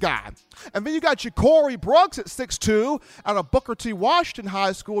he be the guy? And then you got Ja'Cory Brooks at 6'2", out of Booker T. Washington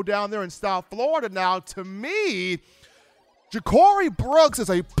High School down there in South Florida. Now, to me, Ja'Cory Brooks is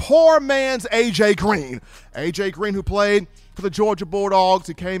a poor man's A.J. Green. A.J. Green, who played for the Georgia Bulldogs.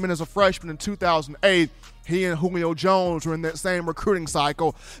 He came in as a freshman in 2008. He and Julio Jones were in that same recruiting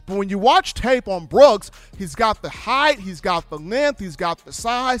cycle. But when you watch tape on Brooks, he's got the height, he's got the length, he's got the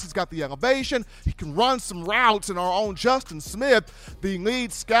size, he's got the elevation. He can run some routes, and our own Justin Smith, the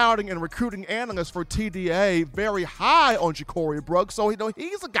lead scouting and recruiting analyst for TDA, very high on Ja'Cory Brooks. So,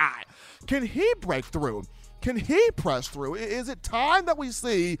 he's a guy. Can he break through? Can he press through? Is it time that we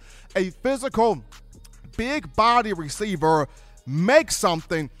see a physical, big body receiver make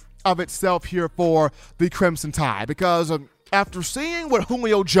something of itself here for the Crimson Tide? Because after seeing what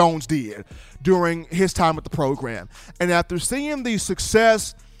Julio Jones did during his time with the program, and after seeing the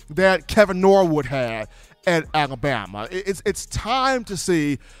success that Kevin Norwood had at Alabama, it's time to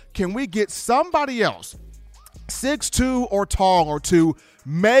see, can we get somebody else 6'2" or taller to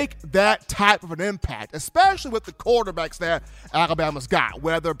make that type of an impact, especially with the quarterbacks that Alabama's got.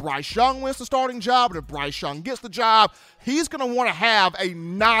 Whether Bryce Young wins the starting job, and if Bryce Young gets the job, he's going to want to have a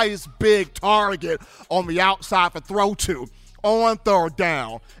nice big target on the outside for throw to, on third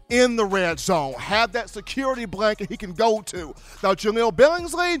down, in the red zone. Have that security blanket he can go to. Now, Jaleel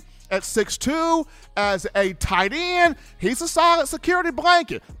Billingsley at 6'2", as a tight end, he's a solid security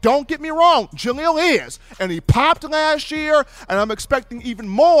blanket. Don't get me wrong, Jaleel is. And he popped last year, and I'm expecting even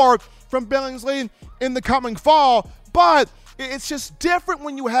more from Billingsley in the coming fall. But it's just different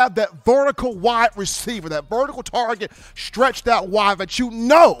when you have that vertical wide receiver, that vertical target stretched out wide,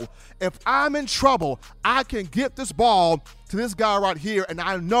 that if I'm in trouble, I can get this ball to this guy right here, and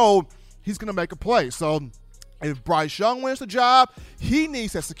I know he's going to make a play. So If Bryce Young wins the job, he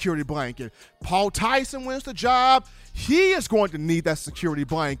needs that security blanket. Paul Tyson wins the job, he is going to need that security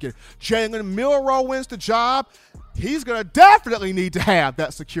blanket. Jalen Milroe wins the job, he's going to definitely need to have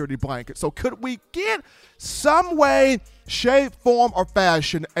that security blanket. So could we get some way, shape, form, or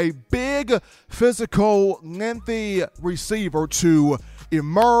fashion a big, physical, lengthy receiver to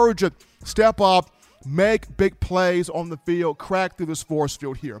emerge, step up, make big plays on the field, crack through this force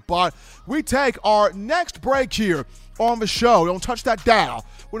field here? But we take our next break here on the show. Don't touch that dial.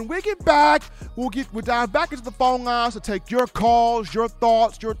 When we get back, we'll dive back into the phone lines to take your calls, your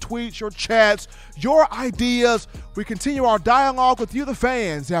thoughts, your tweets, your chats, your ideas. We continue our dialogue with you, the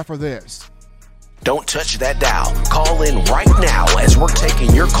fans, after this. Don't touch that dial. Call in right now as we're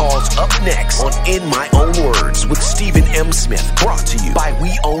taking your calls up next on In My Own Words with Stephen M. Smith. Brought to you by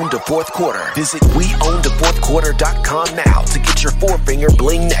We Own the Fourth Quarter. Visit WeOwnTheFourthQuarter.com now to get your four-finger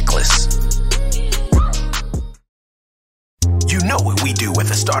bling necklace. You know what we do at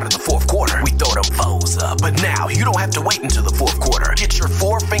the start of the fourth quarter. We throw them foes up. But now you don't have to wait until the fourth quarter. Get your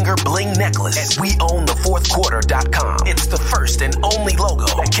four-finger bling necklace at WeOwnTheFourthQuarter.com. It's the first and only logo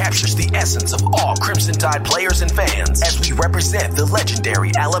that captures the essence of all Crimson Tide players and fans as we represent the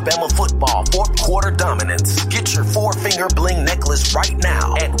legendary Alabama football fourth quarter dominance. Get your four-finger bling necklace right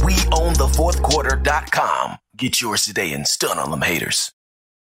now at WeOwnTheFourthQuarter.com. Get yours today and stun on them haters.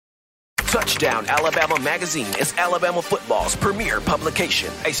 Touchdown Alabama Magazine is Alabama football's premier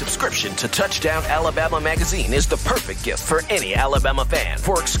publication. A subscription to Touchdown Alabama Magazine is the perfect gift for any Alabama fan.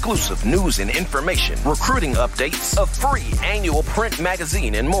 For exclusive news and information, recruiting updates, a free annual print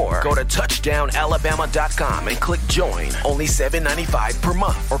magazine, and more, go to touchdownalabama.com and click join. Only $7.95 per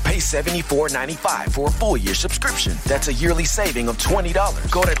month or pay $74.95 for a full year subscription. That's a yearly saving of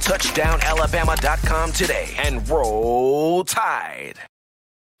 $20. Go to touchdownalabama.com today and roll Tide.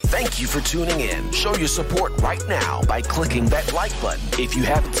 Thank you for tuning in. Show your support right now by clicking that like button. If you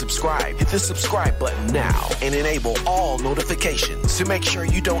haven't subscribed, hit the subscribe button now and enable all notifications to make sure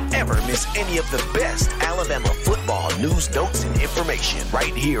you don't ever miss any of the best Alabama football news, notes, and information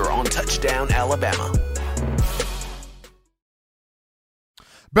right here on Touchdown Alabama.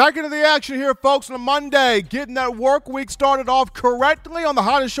 Back into the action here, folks, on a Monday. Getting that work week started off correctly on the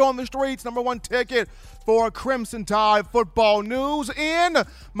hottest show on the streets, number one ticket for Crimson Tide football news. In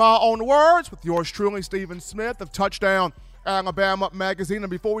my own words, with yours truly, Stephen Smith of Touchdown Alabama Magazine.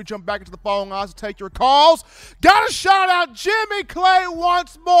 And before we jump back into the phone lines to take your calls, got to shout out Jimmy Clay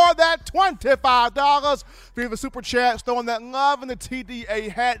once more. That $25 via the Super Chats, throwing that love in the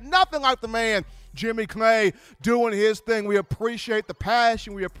TDA hat. Nothing like the man Jimmy Clay doing his thing. We appreciate the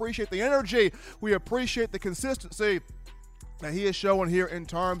passion. We appreciate the energy. We appreciate the consistency that he is showing here in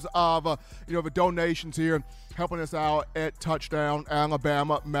terms of, the donations here, helping us out at Touchdown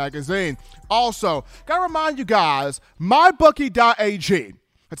Alabama Magazine. Also, got to remind you guys, mybookie.ag.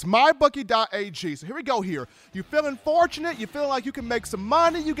 It's mybookie.ag. So here we go here. You feeling fortunate? You feeling like you can make some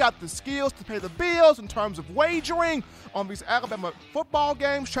money? You got the skills to pay the bills in terms of wagering on these Alabama football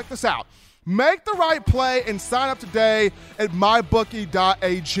games? Check this out. Make the right play and sign up today at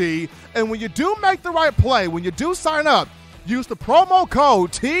mybookie.ag. And when you do make the right play, when you do sign up, use the promo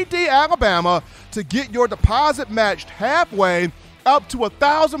code TDAlabama to get your deposit matched halfway up to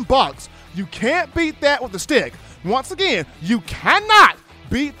 $1,000. You can't beat that with a stick. Once again, you cannot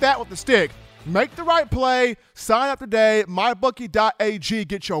beat that with a stick. Make the right play. Sign up today. mybookie.ag.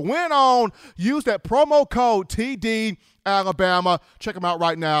 Get your win on. Use that promo code TDAlabama. Check them out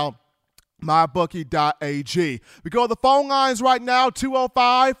right now. mybookie.ag. We go to the phone lines right now,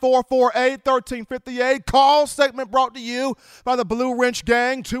 205-448-1358. Call segment brought to you by the Blue Wrench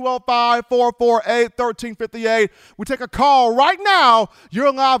Gang, 205-448-1358. We take a call right now.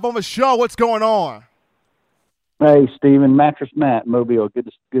 You're live on the show. What's going on? Hey, Stephen, Mattress Matt, Mobile.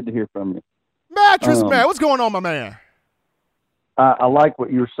 Good to hear from you. Mattress Matt, what's going on, my man? I like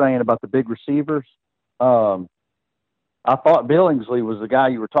what you were saying about the big receivers. I thought Billingsley was the guy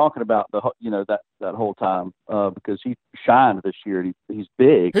you were talking about that whole time because he shined this year. He's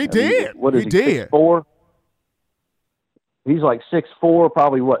big. He did. What is he? Did. 6'4"? He's like 6'4",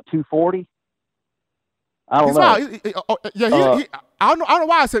 probably what, 240? I don't know. I don't know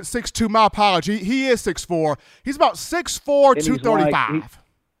why I said 6'2". My apology. He is 6'4". He's about 6'4", 235.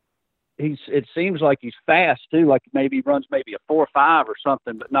 It seems like he's fast too. Like maybe he runs maybe a 4.5 or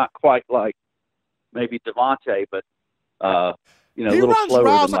something, but not quite like maybe Devontae, but. He runs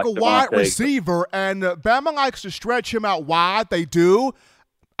routes like a wide receiver, and Bama likes to stretch him out wide. They do.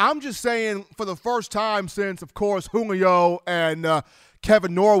 I'm just saying, for the first time since, of course, Julio and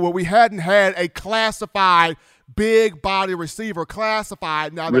Kevin Norwood, we hadn't had a classified big body receiver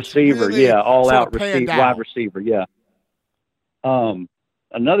classified. Now receiver, really all sort out of panned out. wide receiver, yeah.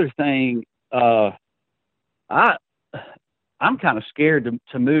 Another thing, I'm kind of scared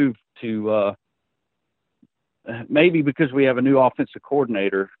to move to maybe because we have a new offensive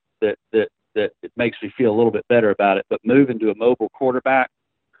coordinator that it makes me feel a little bit better about it. But moving to a mobile quarterback,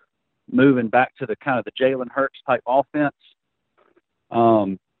 moving back to the kind of the Jalen Hurts type offense,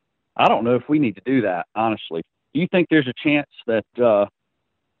 I don't know if we need to do that, honestly. Do you think there's a chance that the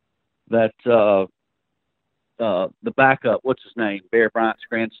backup, what's his name, Bear Bryant's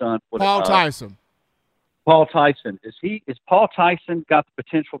grandson, Paul Tyson? Paul Tyson, is Paul Tyson got the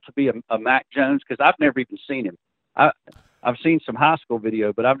potential to be a Mac Jones? Because I've never even seen him. I've seen some high school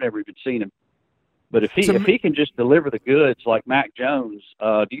video, but I've never even seen him. But if he can just deliver the goods like Mac Jones,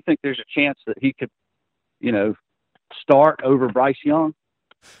 do you think there's a chance that he could, start over Bryce Young?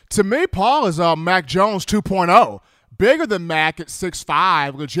 To me, Paul is Mac Jones 2.0. Bigger than Mac at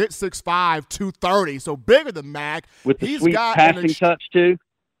 6'5", legit 6'5", 230. So bigger than Mac. With the sweet passing touch too.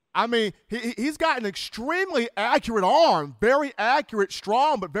 I mean, he's got an extremely accurate arm, very accurate,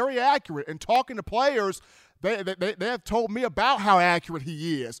 strong, but very accurate. And talking to players, they have told me about how accurate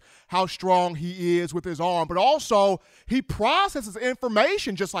he is, how strong he is with his arm, but also he processes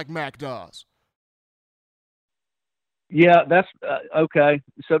information just like Mac does. Yeah, that's okay.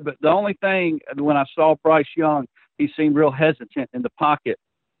 So, but the only thing, when I saw Bryce Young, he seemed real hesitant in the pocket.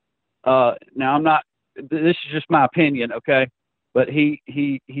 Now, this is just my opinion, okay? But he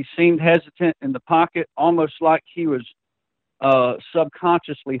seemed hesitant in the pocket, almost like he was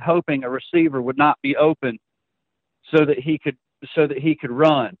subconsciously hoping a receiver would not be open so that he could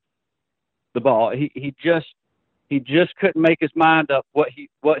run the ball. He just couldn't make his mind up what he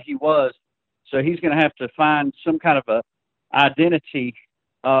was. So he's going to have to find some kind of a identity.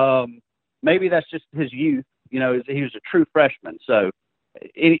 Maybe that's just his youth. He was a true freshman. So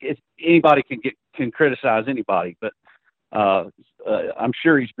anybody can criticize anybody, but I'm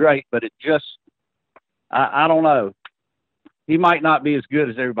sure he's great. But I don't know. He might not be as good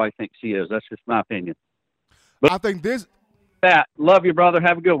as everybody thinks he is. That's just my opinion. But I think love you, brother.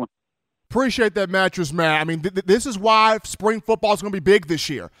 Have a good one. Appreciate that, Mattress Man. I mean, this is why spring football is going to be big this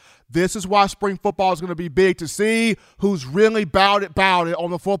year. This is why spring football is going to be big, to see who's really bout it on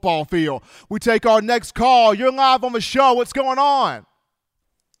the football field. We take our next call. You're live on the show. What's going on?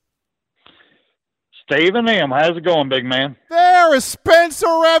 Stephen M. How's it going, big man? There is Spencer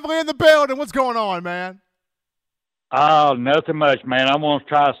Revley in the building. What's going on, man? Oh, nothing much, man. I want to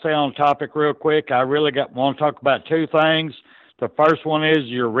try to stay on topic real quick. I really want to talk about two things. The first one is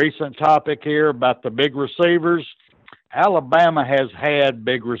your recent topic here about the big receivers. Alabama has had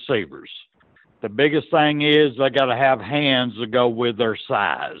big receivers. The biggest thing is they got to have hands to go with their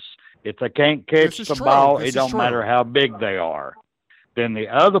size. If they can't catch the ball, it don't matter how big they are. Then the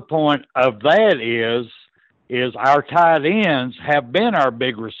other point of that is our tight ends have been our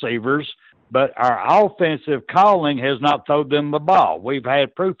big receivers, but our offensive calling has not thrown them the ball. We've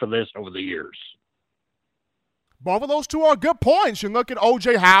had proof of this over the years. Both of those two are good points. You look at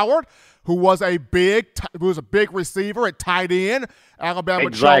O.J. Howard, who was a big receiver at tight end.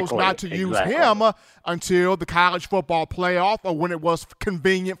 Alabama chose not to use him until the college football playoff, or when it was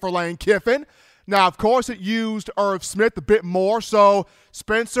convenient for Lane Kiffin. Now, of course, it used Irv Smith a bit more. So,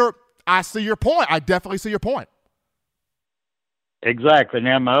 Spencer, I see your point. I definitely see your point. Exactly.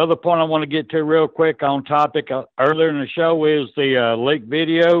 Now, my other point I want to get to real quick on topic earlier in the show is the leaked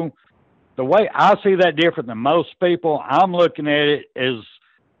video. The way I see that different than most people, I'm looking at it as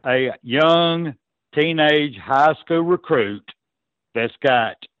a young, teenage high school recruit that's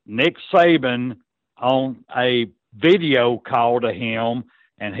got Nick Saban on a video call to him,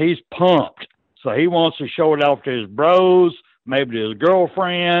 and he's pumped. So he wants to show it off to his bros, maybe to his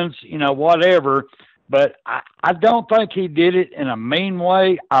girlfriends, whatever. But I don't think he did it in a mean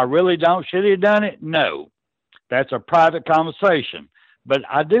way. I really don't. Should he have done it? No. That's a private conversation. But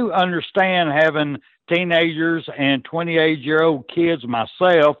I do understand having teenagers and 28-year-old kids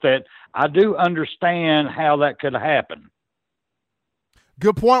myself, that I do understand how that could happen.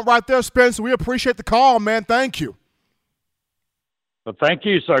 Good point right there, Spencer. We appreciate the call, man. Thank you. Well, thank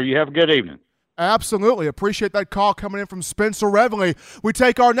you, sir. You have a good evening. Absolutely. Appreciate that call coming in from Spencer Revley. We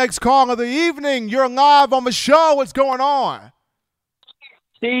take our next call of the evening. You're live on the show. What's going on?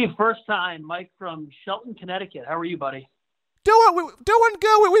 Steve, first time. Mike from Shelton, Connecticut. How are you, buddy? Doing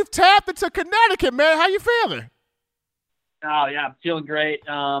good. We've tapped into Connecticut, man. How you feeling? Oh, yeah, I'm feeling great.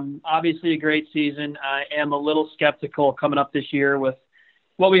 Obviously a great season. I am a little skeptical coming up this year with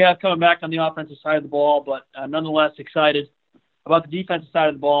what we have coming back on the offensive side of the ball, but nonetheless excited. about the defensive side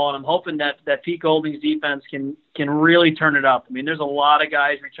of the ball, and I'm hoping that Pete Golding's defense can really turn it up. I mean, there's a lot of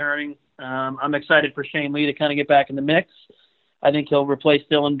guys returning. I'm excited for Shane Lee to kind of get back in the mix. I think he'll replace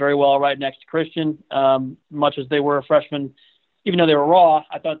Dylan very well right next to Christian, much as they were a freshman. Even though they were raw,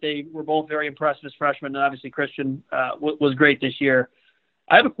 I thought they were both very impressive as freshmen, and obviously Christian was great this year.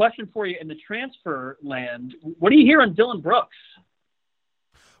 I have a question for you in the transfer land. What do you hear on Dylan Brooks?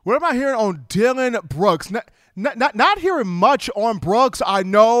 What am I hearing on Dylan Brooks? Not hearing much on Brooks. I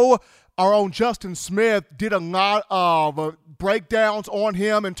know our own Justin Smith did a lot of breakdowns on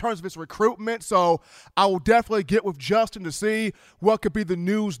him in terms of his recruitment, so I will definitely get with Justin to see what could be the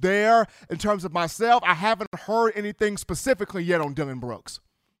news there. In terms of myself, I haven't heard anything specifically yet on Dylan Brooks.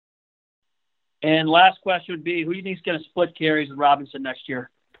 And last question would be, who do you think is going to split carries with Robinson next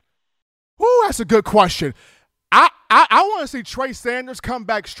year? Ooh, that's a good question. I want to see Trey Sanders come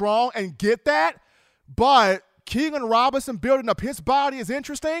back strong and get that, but Keegan Robinson building up his body is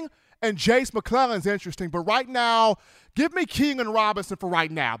interesting, and Jace McClellan's interesting. But right now, give me Keegan Robinson for right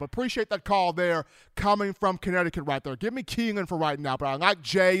now. But appreciate that call there coming from Connecticut right there. Give me Keegan for right now. But I like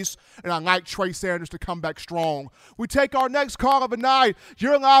Jace, and I like Trey Sanders to come back strong. We take our next call of the night.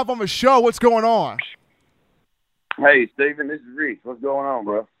 You're live on the show. What's going on? Hey, Steven, this is Rich. What's going on,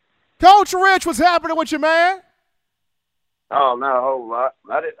 bro? Coach Rich, what's happening with you, man? Oh, not a whole lot.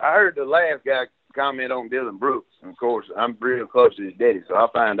 I heard the last guy comment on Dylan Brooks. And of course, I'm real close to his daddy, so I'll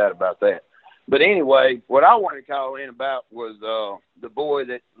find out about that. But anyway, what I wanted to call in about was the boy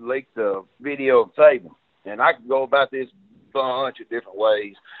that leaked the video of Saban. And I could go about this bunch of different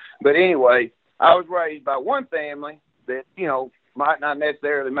ways. But anyway, I was raised by one family that, might not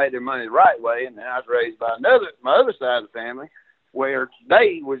necessarily make their money the right way. And then I was raised by my other side of the family where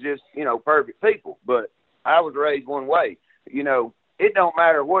they was just, perfect people. But I was raised one way. It don't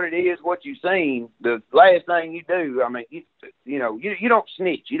matter what it is, what you've seen. The last thing you do, you don't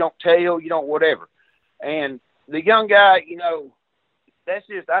snitch, you don't tell, you don't whatever. And the young guy, that's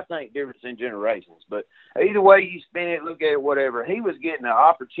just, I think, difference in generations. But either way you spin it, look at it, whatever, he was getting an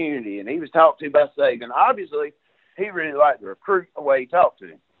opportunity, and he was talked to by Saban. Obviously, he really liked the recruit the way he talked to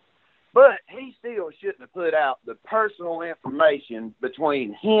him. But he still shouldn't have put out the personal information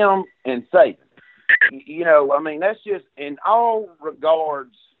between him and Saban. That's just in all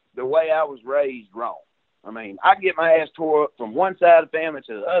regards the way I was raised wrong. I get my ass tore up from one side of the family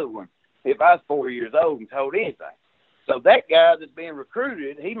to the other one if I was 4 years old and told anything. So that guy that's being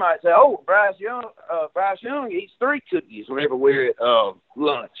recruited, he might say, "Oh, Bryce Young eats 3 cookies whenever we're at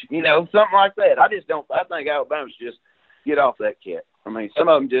lunch," something like that. I think Alabama should just get off that cat. Some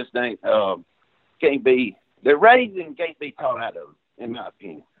of them just can't be. They're raised and can't be taught out of them, in my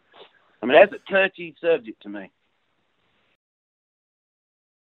opinion. That's a touchy subject to me.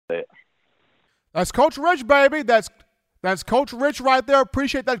 That's Coach Rich, baby. That's Coach Rich right there.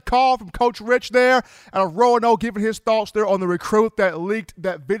 Appreciate that call from Coach Rich there. And Roanoke giving his thoughts there on the recruit that leaked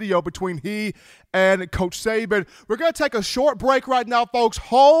that video between he and Coach Saban. We're going to take a short break right now, folks.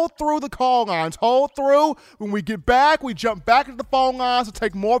 Hold through the call lines. Hold through. When we get back, we jump back into the phone lines to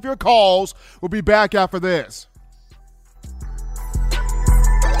take more of your calls. We'll be back after this.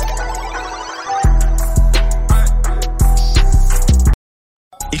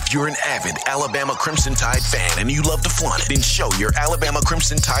 If you're an avid Alabama Crimson Tide fan and you love to flaunt it, then show your Alabama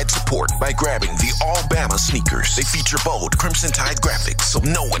Crimson Tide support by grabbing the All-Bama sneakers. They feature bold Crimson Tide graphics, so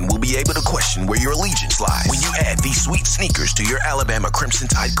no one will be able to question where your allegiance lies. When you add these sweet sneakers to your Alabama Crimson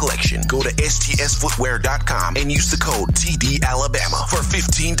Tide collection, go to STSFootwear.com and use the code TDAlabama for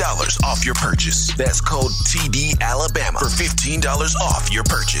 $15 off your purchase. That's code TDAlabama for $15 off your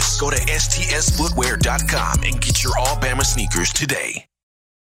purchase. Go to STSFootwear.com and get your All-Bama sneakers today.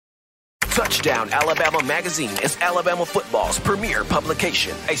 Touchdown Alabama Magazine is Alabama football's premier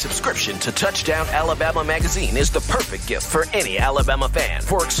publication. A subscription to Touchdown Alabama Magazine is the perfect gift for any Alabama fan.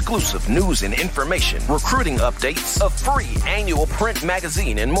 For exclusive news and information, recruiting updates, a free annual print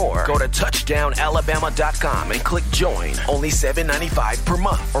magazine, and more, go to touchdownalabama.com and click join. Only $7.95 per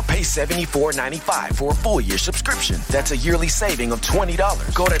month, or pay $74.95 for a full-year subscription. That's a yearly saving of $20.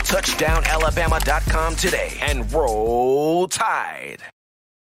 Go to touchdownalabama.com today and roll Tide.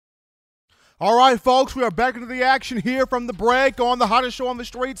 All right, folks, we are back into the action here from the break on the hottest show on the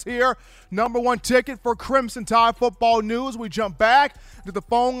streets here. Number one ticket for Crimson Tide football news. We jump back to the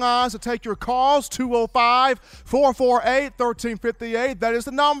phone lines to take your calls, 205-448-1358. That is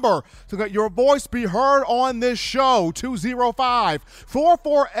the number to let your voice be heard on this show,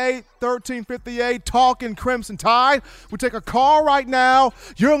 205-448-1358, talking Crimson Tide. We take a call right now.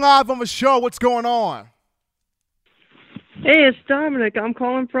 You're live on the show. What's going on? Hey, it's Dominic. I'm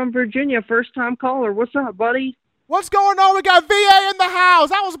calling from Virginia. First-time caller. What's up, buddy? What's going on? We got VA in the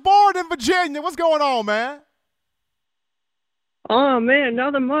house. I was born in Virginia. What's going on, man? Oh, man,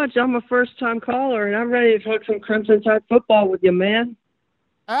 nothing much. I'm a first-time caller, and I'm ready to talk some Crimson Tide football with you, man.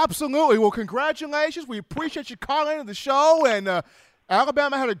 Absolutely. Well, congratulations. We appreciate you calling into the show. And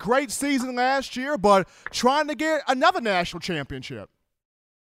Alabama had a great season last year, but trying to get another national championship.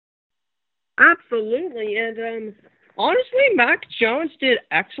 Absolutely. And honestly, Mac Jones did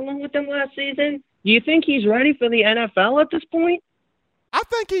excellent with them last season. Do you think he's ready for the NFL at this point? I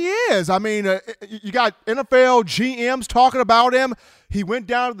think he is. I mean, you got NFL GMs talking about him. He went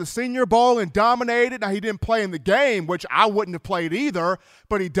down to the Senior Bowl and dominated. Now, he didn't play in the game, which I wouldn't have played either,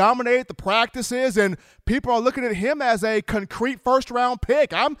 but he dominated the practices, and people are looking at him as a concrete first-round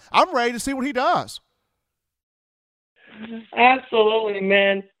pick. I'm ready to see what he does. Absolutely,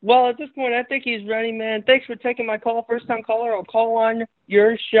 man. Well, at this point, I think he's ready, man. Thanks for taking my call. First-time caller. I'll call on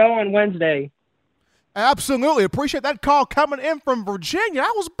your show on Wednesday. Absolutely. Appreciate that call coming in from Virginia.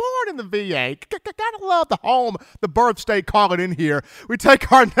 I was born in the VA. Gotta love the birth state calling in here. We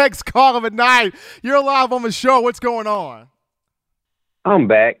take our next call of the night. You're live on the show. What's going on? I'm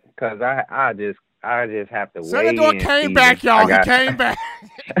back because I just have to wait. Senator came back, y'all. He came back.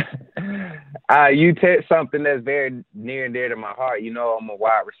 You said something that's very near and dear to my heart. You know, I'm a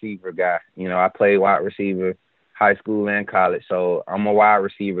wide receiver guy. You know, I played wide receiver high school and college, so I'm a wide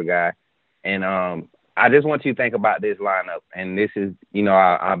receiver guy. And I just want you to think about this lineup. And this is, you know,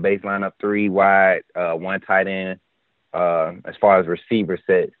 our base lineup: 3 wide, 1 tight end. As far as receiver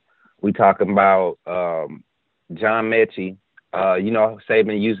sets, we talking about John Mechie. You know,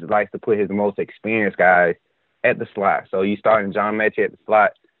 Saban usually likes to put his most experienced guys at the slot. So you starting John Mechie at the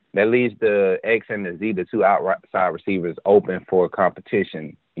slot. That leaves the X and the Z, the 2 outside receivers, open for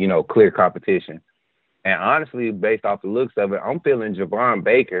competition, you know, clear competition. And honestly, based off the looks of it, I'm feeling Javon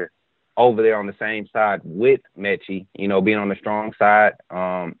Baker over there on the same side with Mechie, you know, being on the strong side,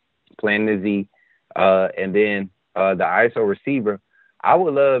 playing the Z. And then the ISO receiver, I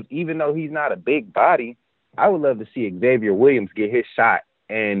would love, even though he's not a big body, I would love to see Xavier Williams get his shot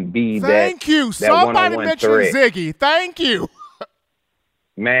and be Thank you. Somebody mentioned Ziggy. Thank you.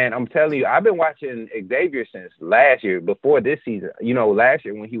 Man, I'm telling you, I've been watching Xavier since last year, before this season. You know, last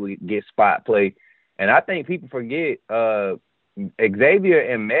year when he would get spot play. And I think people forget Xavier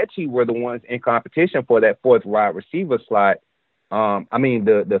and Mechie were the ones in competition for that 4th wide receiver slot.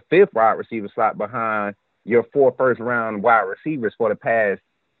 The 5th wide receiver slot behind your 4 first-round wide receivers for the past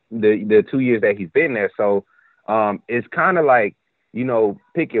the 2 years that he's been there. So it's kind of like, you know,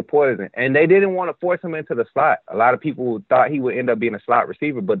 pick your poison. And they didn't want to force him into the slot. A lot of people thought he would end up being a slot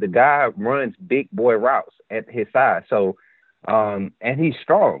receiver, but the guy runs big boy routes at his size. So, and he's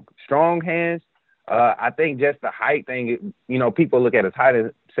strong hands. I think just the height thing, you know, people look at his height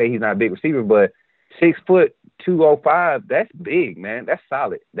and say he's not a big receiver, but 6 foot 205, that's big, man. That's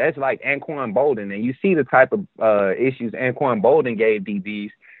solid. That's like Anquan Bolden. And you see the type of issues Anquan Bolden gave DBs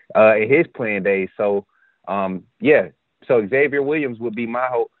in his playing days. So, yeah. So Xavier Williams would be my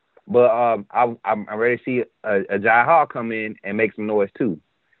hope, but I'm ready to see a Jai Hall come in and make some noise too.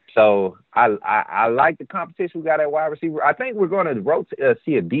 So I like the competition we got at wide receiver. I think we're going to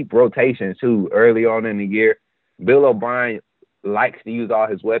see a deep rotation too early on in the year. Bill O'Brien likes to use all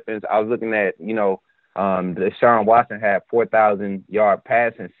his weapons. I was looking at, you know, Deshaun Watson had 4,000-yard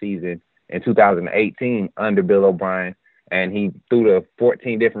passing season in 2018 under Bill O'Brien. And he threw to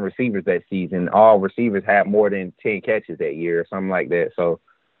 14 different receivers that season. All receivers had more than 10 catches that year or something like that. So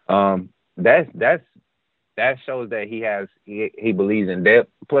that shows that he believes in depth.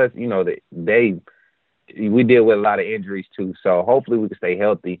 Plus, you know, we deal with a lot of injuries too. So hopefully we can stay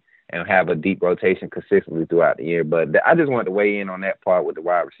healthy and have a deep rotation consistently throughout the year. But I just wanted to weigh in on that part with the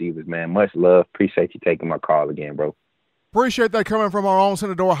wide receivers, man. Much love. Appreciate you taking my call again, bro. Appreciate that coming from our own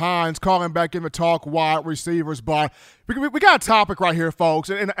Senator Hines, calling back in to talk wide receivers. But we got a topic right here, folks,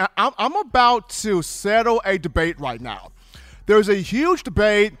 and I'm about to settle a debate right now. There's a huge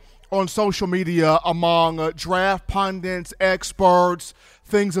debate on social media among draft pundits, experts,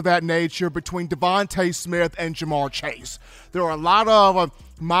 things of that nature between Devontae Smith and Jamar Chase. There are a lot of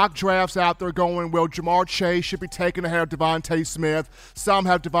mock drafts out there going, well, Jamar Chase should be taken ahead of Devontae Smith. Some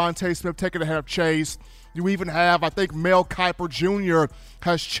have Devontae Smith taken ahead of Chase. You even have, I think, Mel Kiper Jr.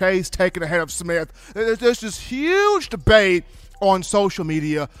 has Chase taken ahead of Smith. There's this huge debate on social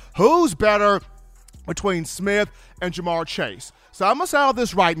media. Who's better between Smith and Jamar Chase? So I'm going to settle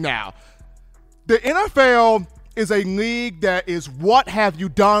this right now. The NFL is a league that is what have you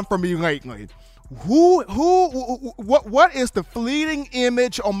done for me lately? What is the fleeting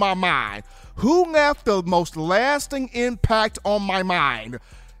image on my mind? Who left the most lasting impact on my mind?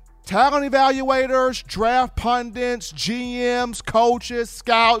 Talent evaluators, draft pundits, GMs, coaches,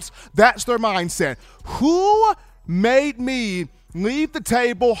 scouts, that's their mindset. Who made me leave the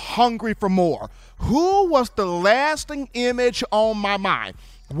table hungry for more? Who was the lasting image on my mind?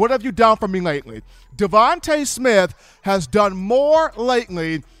 What have you done for me lately? Devontae Smith has done more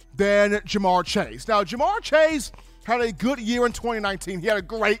lately than Ja'Marr Chase. Now, Ja'Marr Chase had a good year in 2019. He had a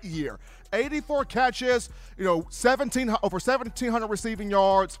great year. 84 catches, over 1,700 receiving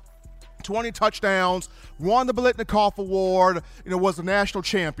yards, 20 touchdowns, won the Biletnikoff Award, was a national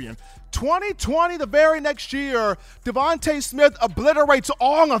champion. 2020, the very next year, Devontae Smith obliterates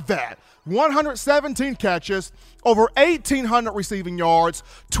all of that. 117 catches, over 1,800 receiving yards,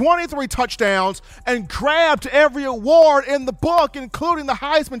 23 touchdowns, and grabbed every award in the book, including the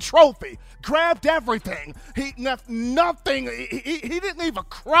Heisman Trophy. Grabbed everything. He left nothing. He didn't leave a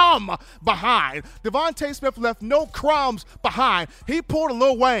crumb behind. Devontae Smith left no crumbs behind. He pulled a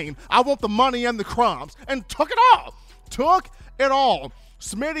Lil Wayne, I want the money and the crumbs, and took it all. Took it all.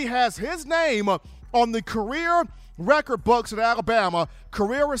 Smitty has his name on the career record books at Alabama.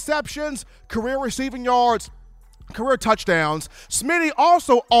 Career receptions, career receiving yards, career touchdowns. Smitty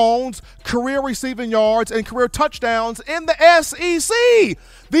also owns career receiving yards and career touchdowns in the SEC,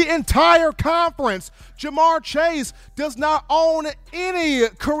 the entire conference. Ja'Marr Chase does not own any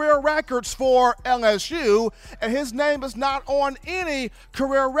career records for LSU, and his name is not on any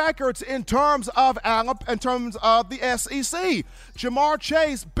career records in terms of the SEC. Ja'Marr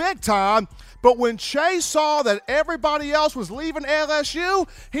Chase, big time, but when Chase saw that everybody else was leaving LSU,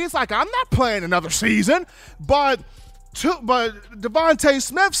 he's like, I'm not playing another season. But Devontae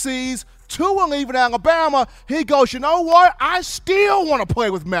Smith sees Tua leaving Alabama. He goes, you know what? I still want to play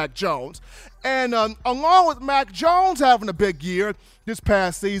with Mac Jones. And along with Mac Jones having a big year this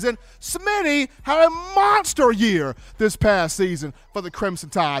past season, Smitty had a monster year this past season for the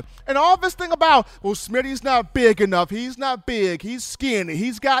Crimson Tide. And all this thing about, Smitty's not big enough. He's not big. He's skinny.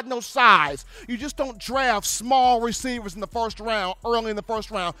 He's got no size. You just don't draft small receivers in the first round, early in the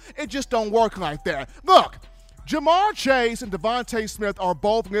first round. It just don't work like that. Look, Ja'Marr Chase and Devontae Smith are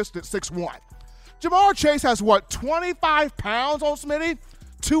both listed at 6'1". Ja'Marr Chase has, 25 pounds on Smitty?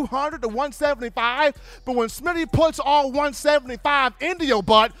 200 to 175, but when Smitty puts all 175 into your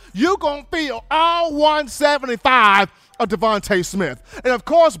butt, you gonna feel all 175 of Devontae Smith. And of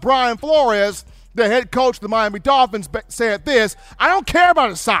course, Brian Flores, the head coach of the Miami Dolphins, said this: I don't care about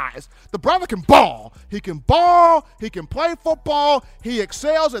his size. The brother can ball. He can ball. He can play football. He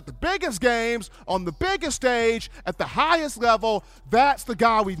excels at the biggest games, on the biggest stage, at the highest level. That's the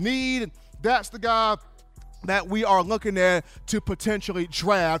guy we need. That's the guy that we are looking at to potentially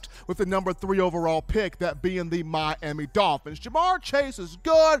draft with the number 3 overall pick, that being the Miami Dolphins. Ja'Marr Chase is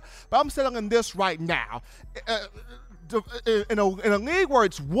good, but I'm settling this right now. In a league where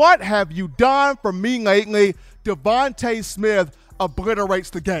it's what have you done for me lately, Devontae Smith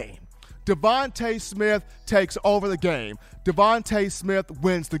obliterates the game. Devontae Smith takes over the game. Devontae Smith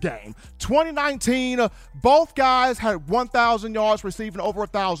wins the game. 2019, both guys had 1,000 yards receiving, over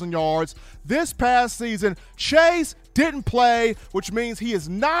 1,000 yards. This past season, Chase didn't play, which means he is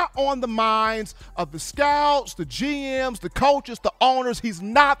not on the minds of the scouts, the GMs, the coaches, the owners. He's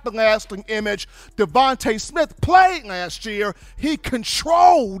not the lasting image. Devontae Smith played last year. He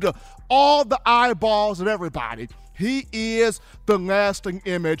controlled all the eyeballs of everybody. He is the lasting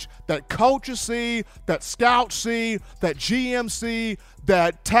image that coaches see, that scouts see, that GMs see,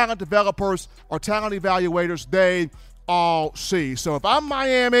 that talent developers or talent evaluators, they all see. So if I'm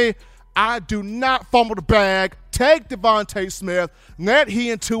Miami, I do not fumble the bag. Take Devontae Smith. Let he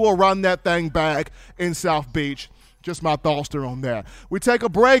and Tua run that thing back in South Beach. Just my thoughts there on that. We take a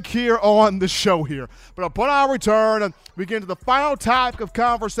break here on the show here. But upon our return, we get into the final topic of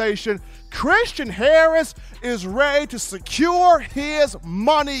conversation. Christian Harris is ready to secure his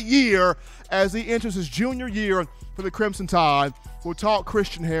money year as he enters his junior year for the Crimson Tide. We'll talk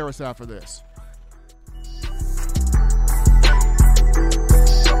Christian Harris after this.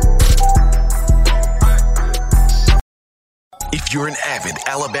 If you're an avid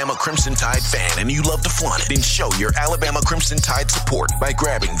Alabama Crimson Tide fan and you love to flaunt it, then show your Alabama Crimson Tide support by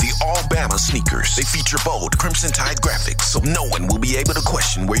grabbing the All-Bama sneakers. They feature bold Crimson Tide graphics, so no one will be able to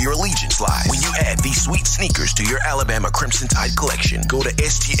question where your allegiance lies. When you add these sweet sneakers to your Alabama Crimson Tide collection, go to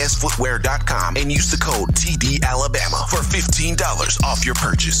STSFootwear.com and use the code TDAlabama for $15 off your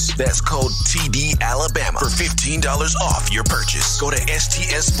purchase. That's code TDAlabama for $15 off your purchase. Go to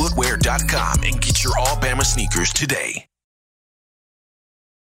STSFootwear.com and get your All-Bama sneakers today.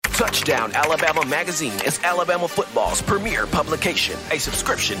 Touchdown Alabama Magazine is Alabama football's premier publication. A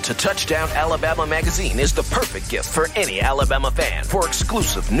subscription to Touchdown Alabama Magazine is the perfect gift for any Alabama fan. For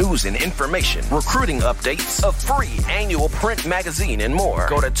exclusive news and information, recruiting updates, a free annual print magazine, and more,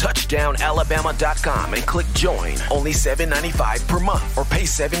 go to touchdownalabama.com and click join. Only $7.95 per month, or pay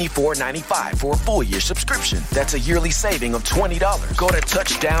 $74.95 for a full year subscription. That's a yearly saving of $20. Go to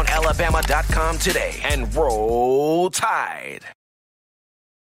touchdownalabama.com today and roll Tide.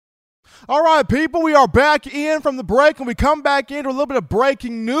 All right, people, we are back in from the break, and we come back into a little bit of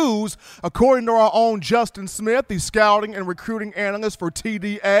breaking news. According to our own Justin Smith, the scouting and recruiting analyst for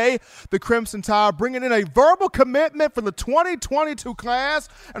TDA, the Crimson Tide bringing in a verbal commitment for the 2022 class,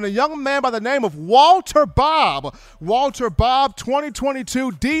 and a young man by the name of Walter Bobb. Walter Bobb,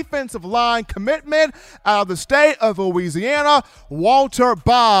 2022 defensive line commitment out of the state of Louisiana. Walter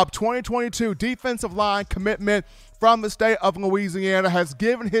Bobb, 2022 defensive line commitment from the state of Louisiana, has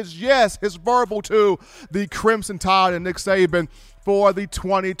given his verbal to the Crimson Tide and Nick Saban for the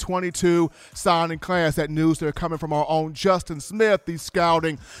 2022 signing class. That news there coming from our own Justin Smith, the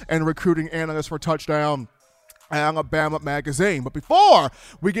scouting and recruiting analyst for Touchdown Alabama Magazine. But before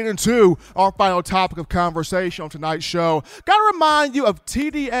we get into our final topic of conversation on tonight's show, got to remind you of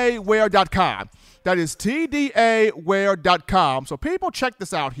TDAwear.com. That is TDAwear.com. So people, check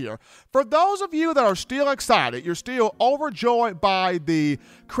this out here. For those of you that are still excited, you're still overjoyed by the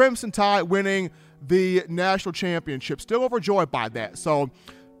Crimson Tide winning the national championship, still overjoyed by that. So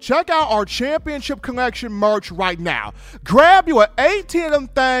check out our championship collection merch right now. Grab you an 18 of them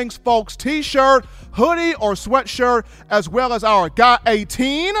things, folks, t-shirt, hoodie, or sweatshirt, as well as our Got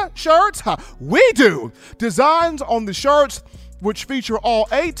 18 shirts. We do. Designs on the shirts, which feature all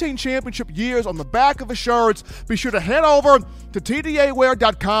 18 championship years on the back of the shirts. Be sure to head over to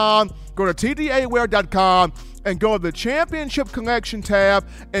TDAwear.com, go to TDAwear.com, and go to the Championship Collection tab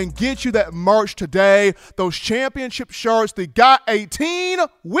and get you that merch today. Those championship shirts, the Got 18,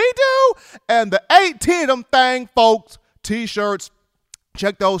 we do, and the 18 of them thing, folks, t-shirts.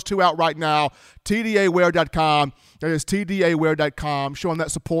 Check those two out right now, TDAwear.com. That is TDAwear.com, showing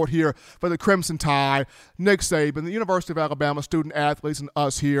that support here for the Crimson Tide, Nick Saban, the University of Alabama student athletes, and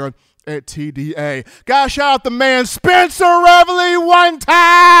us here at TDA. Gotta shout out the man Spencer Reveley one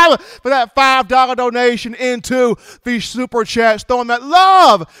time for that $5 donation into the Super Chats, throwing that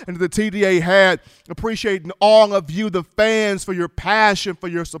love into the TDA hat. Appreciating all of you, the fans, for your passion, for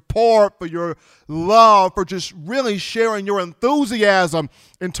your support, for your love, for just really sharing your enthusiasm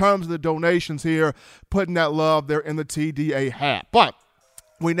in terms of the donations here, putting that love there in the TDA hat. But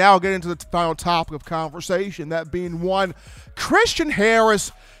we now get into the final topic of conversation, that being one, Christian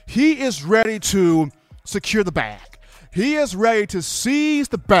Harris. He is ready to secure the bag. He is ready to seize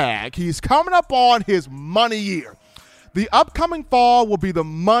the bag. He's coming up on his money year. The upcoming fall will be the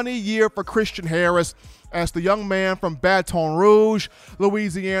money year for Christian Harris, as the young man from Baton Rouge,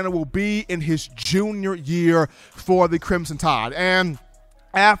 Louisiana, will be in his junior year for the Crimson Tide. And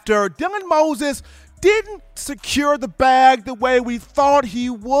after Dylan Moses didn't secure the bag the way we thought he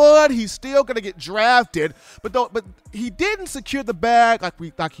would, he's still going to get drafted, but he didn't secure the bag like we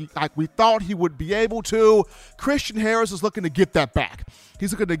thought he would be able to. Christian Harris is looking to get that back.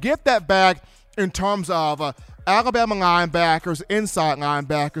 He's looking to get that back in terms of Alabama linebackers, inside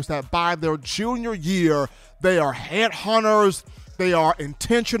linebackers, that by their junior year, they are headhunters, they are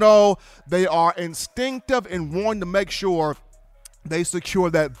intentional, they are instinctive in wanting to make sure they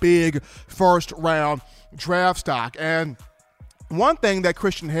secure that big first-round draft stock. And one reason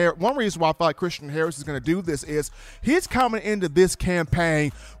why I feel like Christian Harris is going to do this is he's coming into this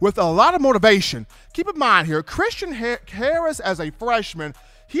campaign with a lot of motivation. Keep in mind here, Christian Harris as a freshman,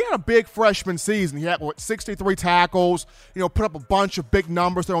 he had a big freshman season. He had, 63 tackles, put up a bunch of big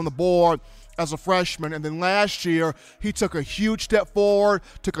numbers there on the board as a freshman. And then last year, he took a huge step forward,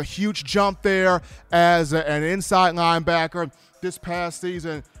 took a huge jump there as an inside linebacker. This past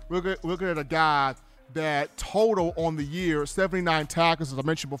season, we're looking at a guy that total on the year, 79 tackles, as I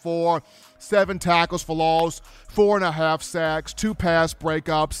mentioned before, 7 tackles for loss, 4.5 sacks, 2 pass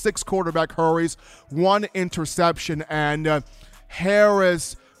breakups, 6 quarterback hurries, 1 interception, and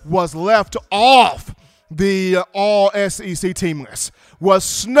Harris was left off the All-SEC team list, was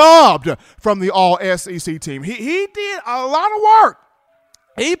snubbed from the All-SEC team. He did a lot of work.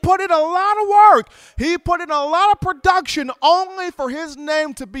 He put in a lot of work. He put in a lot of production only for his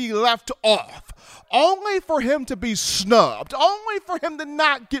name to be left off, only for him to be snubbed, only for him to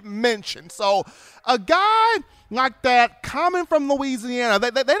not get mentioned. So a guy like that coming from Louisiana,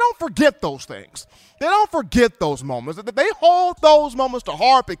 they don't forget those things. They don't forget those moments. They hold those moments to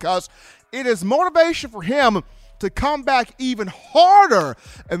heart because it is motivation for him to come back even harder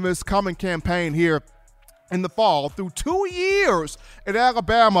in this coming campaign here in the fall. Through 2 years at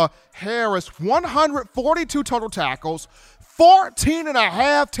Alabama, Harris, 142 total tackles,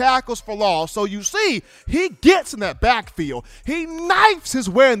 14.5 tackles for loss. So you see, he gets in that backfield. He knifes his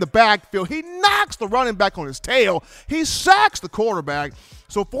way in the backfield. He knocks the running back on his tail. He sacks the quarterback.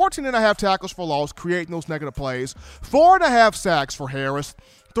 So 14.5 tackles for loss, creating those negative plays. 4.5 sacks for Harris.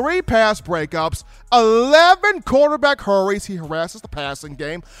 3 pass breakups, 11 quarterback hurries. He harasses the passing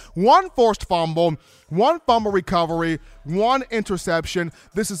game. 1 forced fumble, 1 fumble recovery, 1 interception.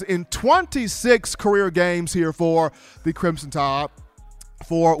 This is in 26 career games here for the Crimson Tide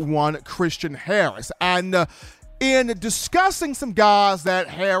for one Christian Harris. And in discussing some guys that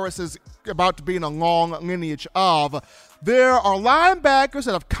Harris is about to be in a long lineage of, there are linebackers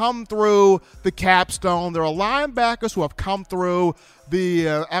that have come through the capstone. There are linebackers who have come through the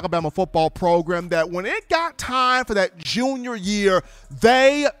Alabama football program that when it got time for that junior year,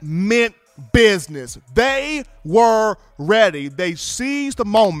 they meant business. They were ready. They seized the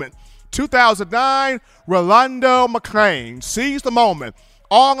moment. 2009, Rolando McClain seized the moment.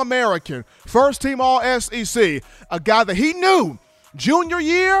 All-American, first-team All-SEC, a guy that he knew junior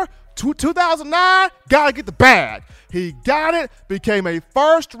year, 2009, got to get the bag. He got it, became a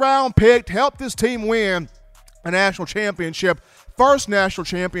first-round pick, helped his team win a national championship, first national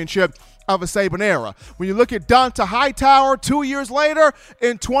championship of a Saban era. When you look at Donta Hightower 2 years later,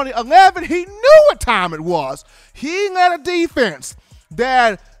 in 2011, he knew what time it was. He led a defense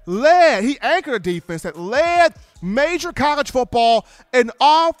that he anchored a defense that led major college football in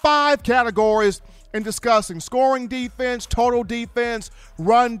all 5 categories in discussing scoring defense, total defense,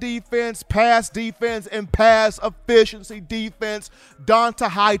 run defense, pass defense, and pass efficiency defense. Donta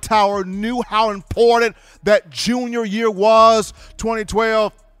Hightower knew how important that junior year was.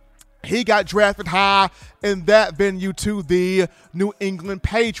 2012, he got drafted high in that venue to the New England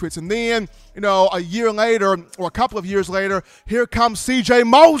Patriots. And then, a year later, or a couple of years later, here comes C.J.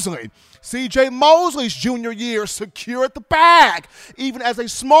 Mosley. C.J. Mosley's junior year secured the bag, even as a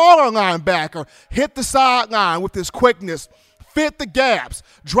smaller linebacker, hit the sideline with his quickness, fit the gaps,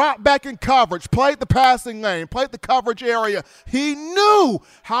 dropped back in coverage, played the passing lane, played the coverage area. He knew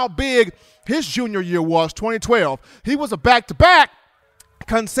how big his junior year was, 2012. He was a back-to-back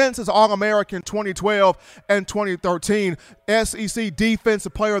consensus All-American 2012 and 2013, SEC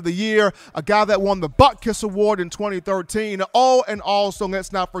Defensive Player of the Year, a guy that won the Butkus Award in 2013. Oh, and also,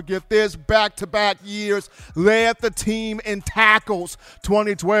 let's not forget this, back-to-back years, led the team in tackles,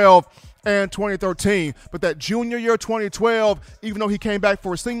 2012 and 2013. But that junior year, 2012, even though he came back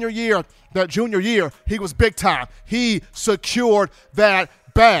for a senior year, that junior year, he was big time. He secured that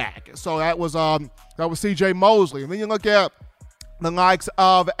bag. So that was C.J. Mosley. And then you look at the likes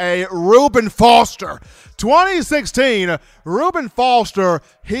of a Reuben Foster. 2016, Reuben Foster,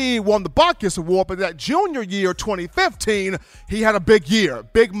 he won the Butkus Award, but that junior year, 2015, he had a big year,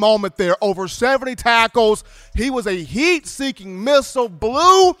 big moment there, over 70 tackles. He was a heat-seeking missile,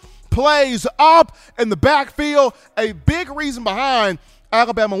 blew plays up in the backfield, a big reason behind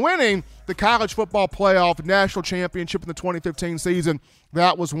Alabama winning the college football playoff national championship in the 2015 season.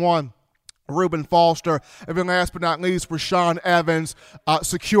 That was one. Reuben Foster, and then last but not least, Rashaan Evans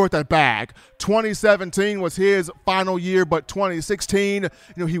secured that bag. 2017 was his final year, but 2016,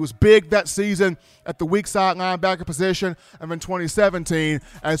 he was big that season at the weak side linebacker position, and then 2017,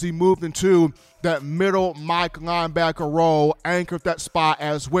 as he moved into that middle Mike linebacker role, anchored that spot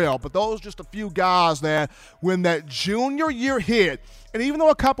as well. But those are just a few guys that when that junior year hit, and even though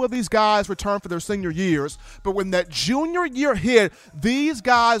a couple of these guys returned for their senior years, but when that junior year hit, these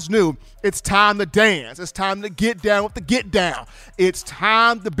guys knew it's time to dance. It's time to get down with the get down. It's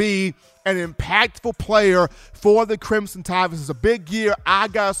time to be an impactful player for the Crimson Tide. This is a big year. I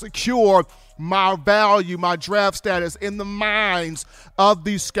got to secure my value, my draft status in the minds of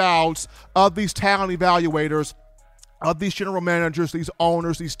these scouts, of these talent evaluators, of these general managers, these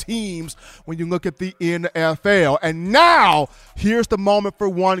owners, these teams, when you look at the NFL. And now, here's the moment for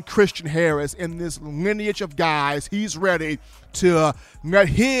one Christian Harris in this lineage of guys. He's ready to let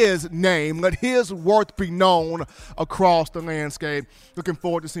his name, let his worth be known across the landscape. Looking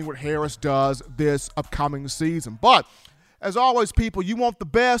forward to seeing what Harris does this upcoming season. But, as always, people, you want the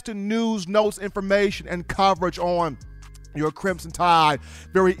best in news, notes, information, and coverage on your Crimson Tide.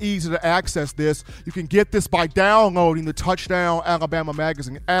 Very easy to access this. You can get this by downloading the Touchdown Alabama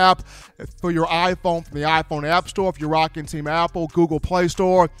Magazine app for your iPhone from the iPhone App Store. If you're rocking Team Apple, Google Play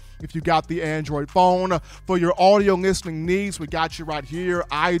Store, if you got the Android phone. For your audio listening needs, we got you right here.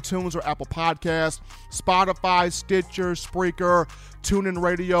 iTunes or Apple Podcasts, Spotify, Stitcher, Spreaker, TuneIn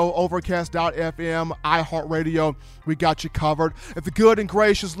Radio, Overcast.fm, iHeartRadio. We got you covered. If the good and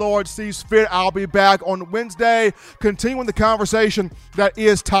gracious Lord sees fit, I'll be back on Wednesday, continuing the conversation that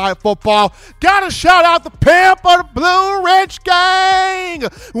is Tide football. Gotta shout out the pimp of the Blue Ridge Gang.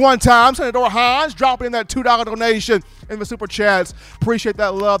 One time, Senator Hines dropping in that $2 donation in the Super Chats. Appreciate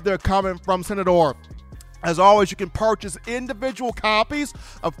that love there coming from Senator. As always, you can purchase individual copies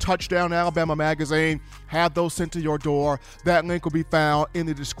of Touchdown Alabama magazine. Have those sent to your door. That link will be found in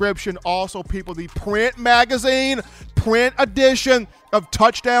the description. Also, people, the print magazine, print edition of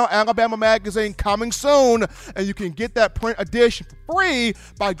Touchdown Alabama magazine coming soon. And you can get that print edition for free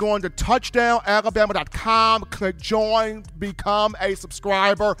by going to touchdownalabama.com. Click join, become a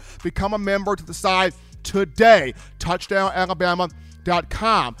subscriber, become a member to the site today.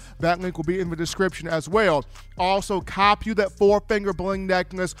 touchdownalabama.com. That link will be in the description as well. Also, copy that 4-finger bling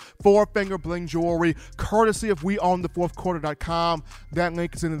necklace, 4-finger bling jewelry, courtesy of weownthefourthquarter.com. That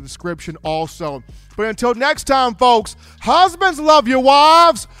link is in the description also. But until next time, folks, husbands love your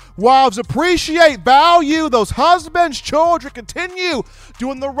wives. Wives appreciate, value those husbands. Children continue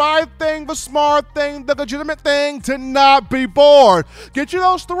doing the right thing, the smart thing, the legitimate thing, to not be bored. Get you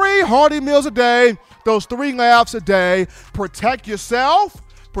those 3 hearty meals a day, those 3 laughs a day. Protect yourself.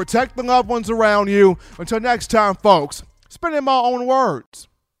 Protect the loved ones around you. Until next time, folks, spend in my own words.